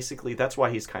 basically that's why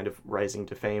he's kind of rising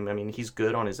to fame. I mean, he's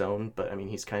good on his own, but I mean,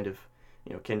 he's kind of,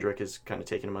 Kendrick is kind of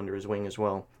taking him under his wing as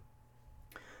well.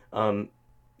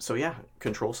 So yeah,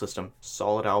 Control System,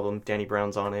 solid album. Danny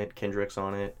Brown's on it, Kendrick's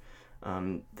on it.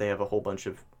 They have a whole bunch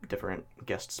of different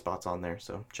guest spots on there,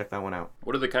 so check that one out.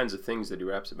 What are the kinds of things that he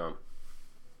raps about?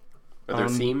 Are there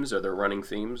themes? Are there running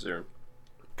themes? Or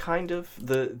kind of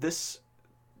this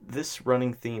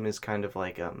running theme is kind of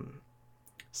like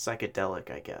psychedelic,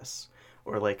 I guess,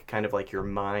 or kind of like your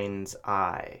mind's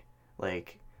eye,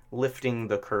 like lifting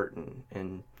the curtain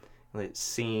and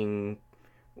seeing,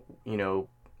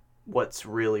 what's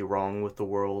really wrong with the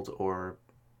world, or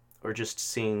just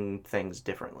seeing things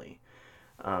differently.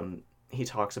 He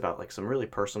talks about some really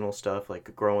personal stuff,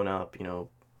 like growing up,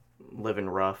 living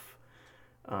rough.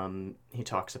 He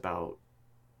talks about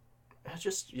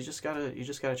you just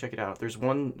gotta check it out. There's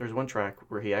one track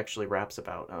where he actually raps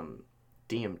about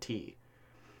DMT,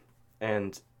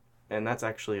 and that's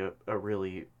actually a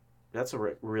really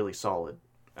solid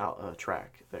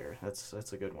track there.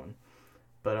 That's a good one.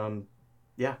 But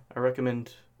yeah, I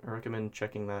recommend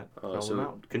checking that album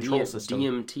out. Control System.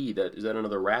 DMT, is that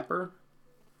another rapper?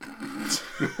 Yes.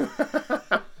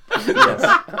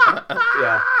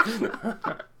 Yeah.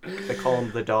 They call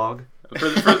him the dog.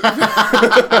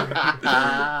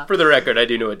 For the record, I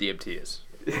do know what DMT is.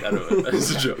 I don't know.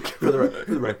 That's a joke. For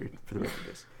the record,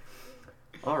 yes.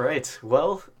 All right.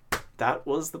 Well, that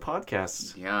was the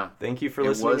podcast. Yeah. Thank you for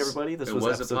listening, everybody. This was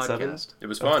episode 7. It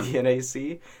was fun. The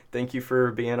NAC. Thank you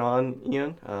for being on,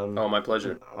 Ian. My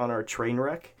pleasure. On our train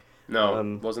wreck.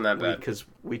 No, wasn't that bad. Because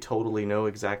we totally know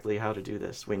exactly how to do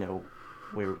this. We know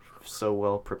we're so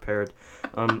well prepared.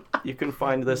 You can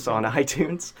find this on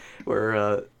iTunes.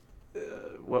 We're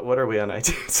what are we on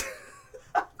iTunes?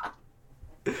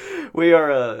 We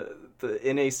are the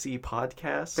NAC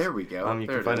podcast. There we go. You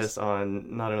can find us on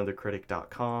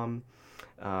notanothercritic.com,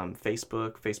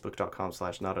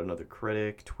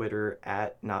 facebook.com/notanothercritic, Twitter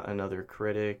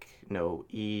 @notanothercritic, no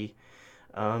E.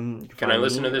 Can I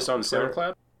listen to this on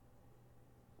SoundCloud?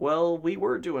 Well, we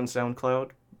were doing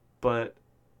SoundCloud, but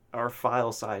our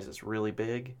file size is really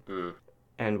big.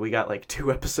 And we got like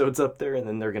 2 episodes up there, and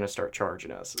then they're going to start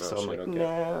charging us. So I'm like, okay.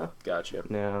 nah. Gotcha.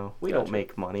 No, we don't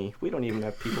make money. We don't even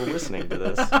have people listening to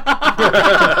this.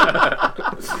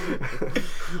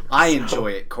 I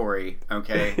enjoy it, Corey,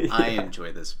 okay? Yeah. I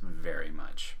enjoy this very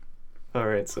much. All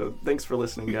right, so thanks for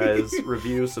listening, guys.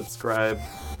 Review, subscribe,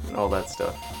 and all that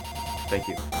stuff. Thank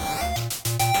you.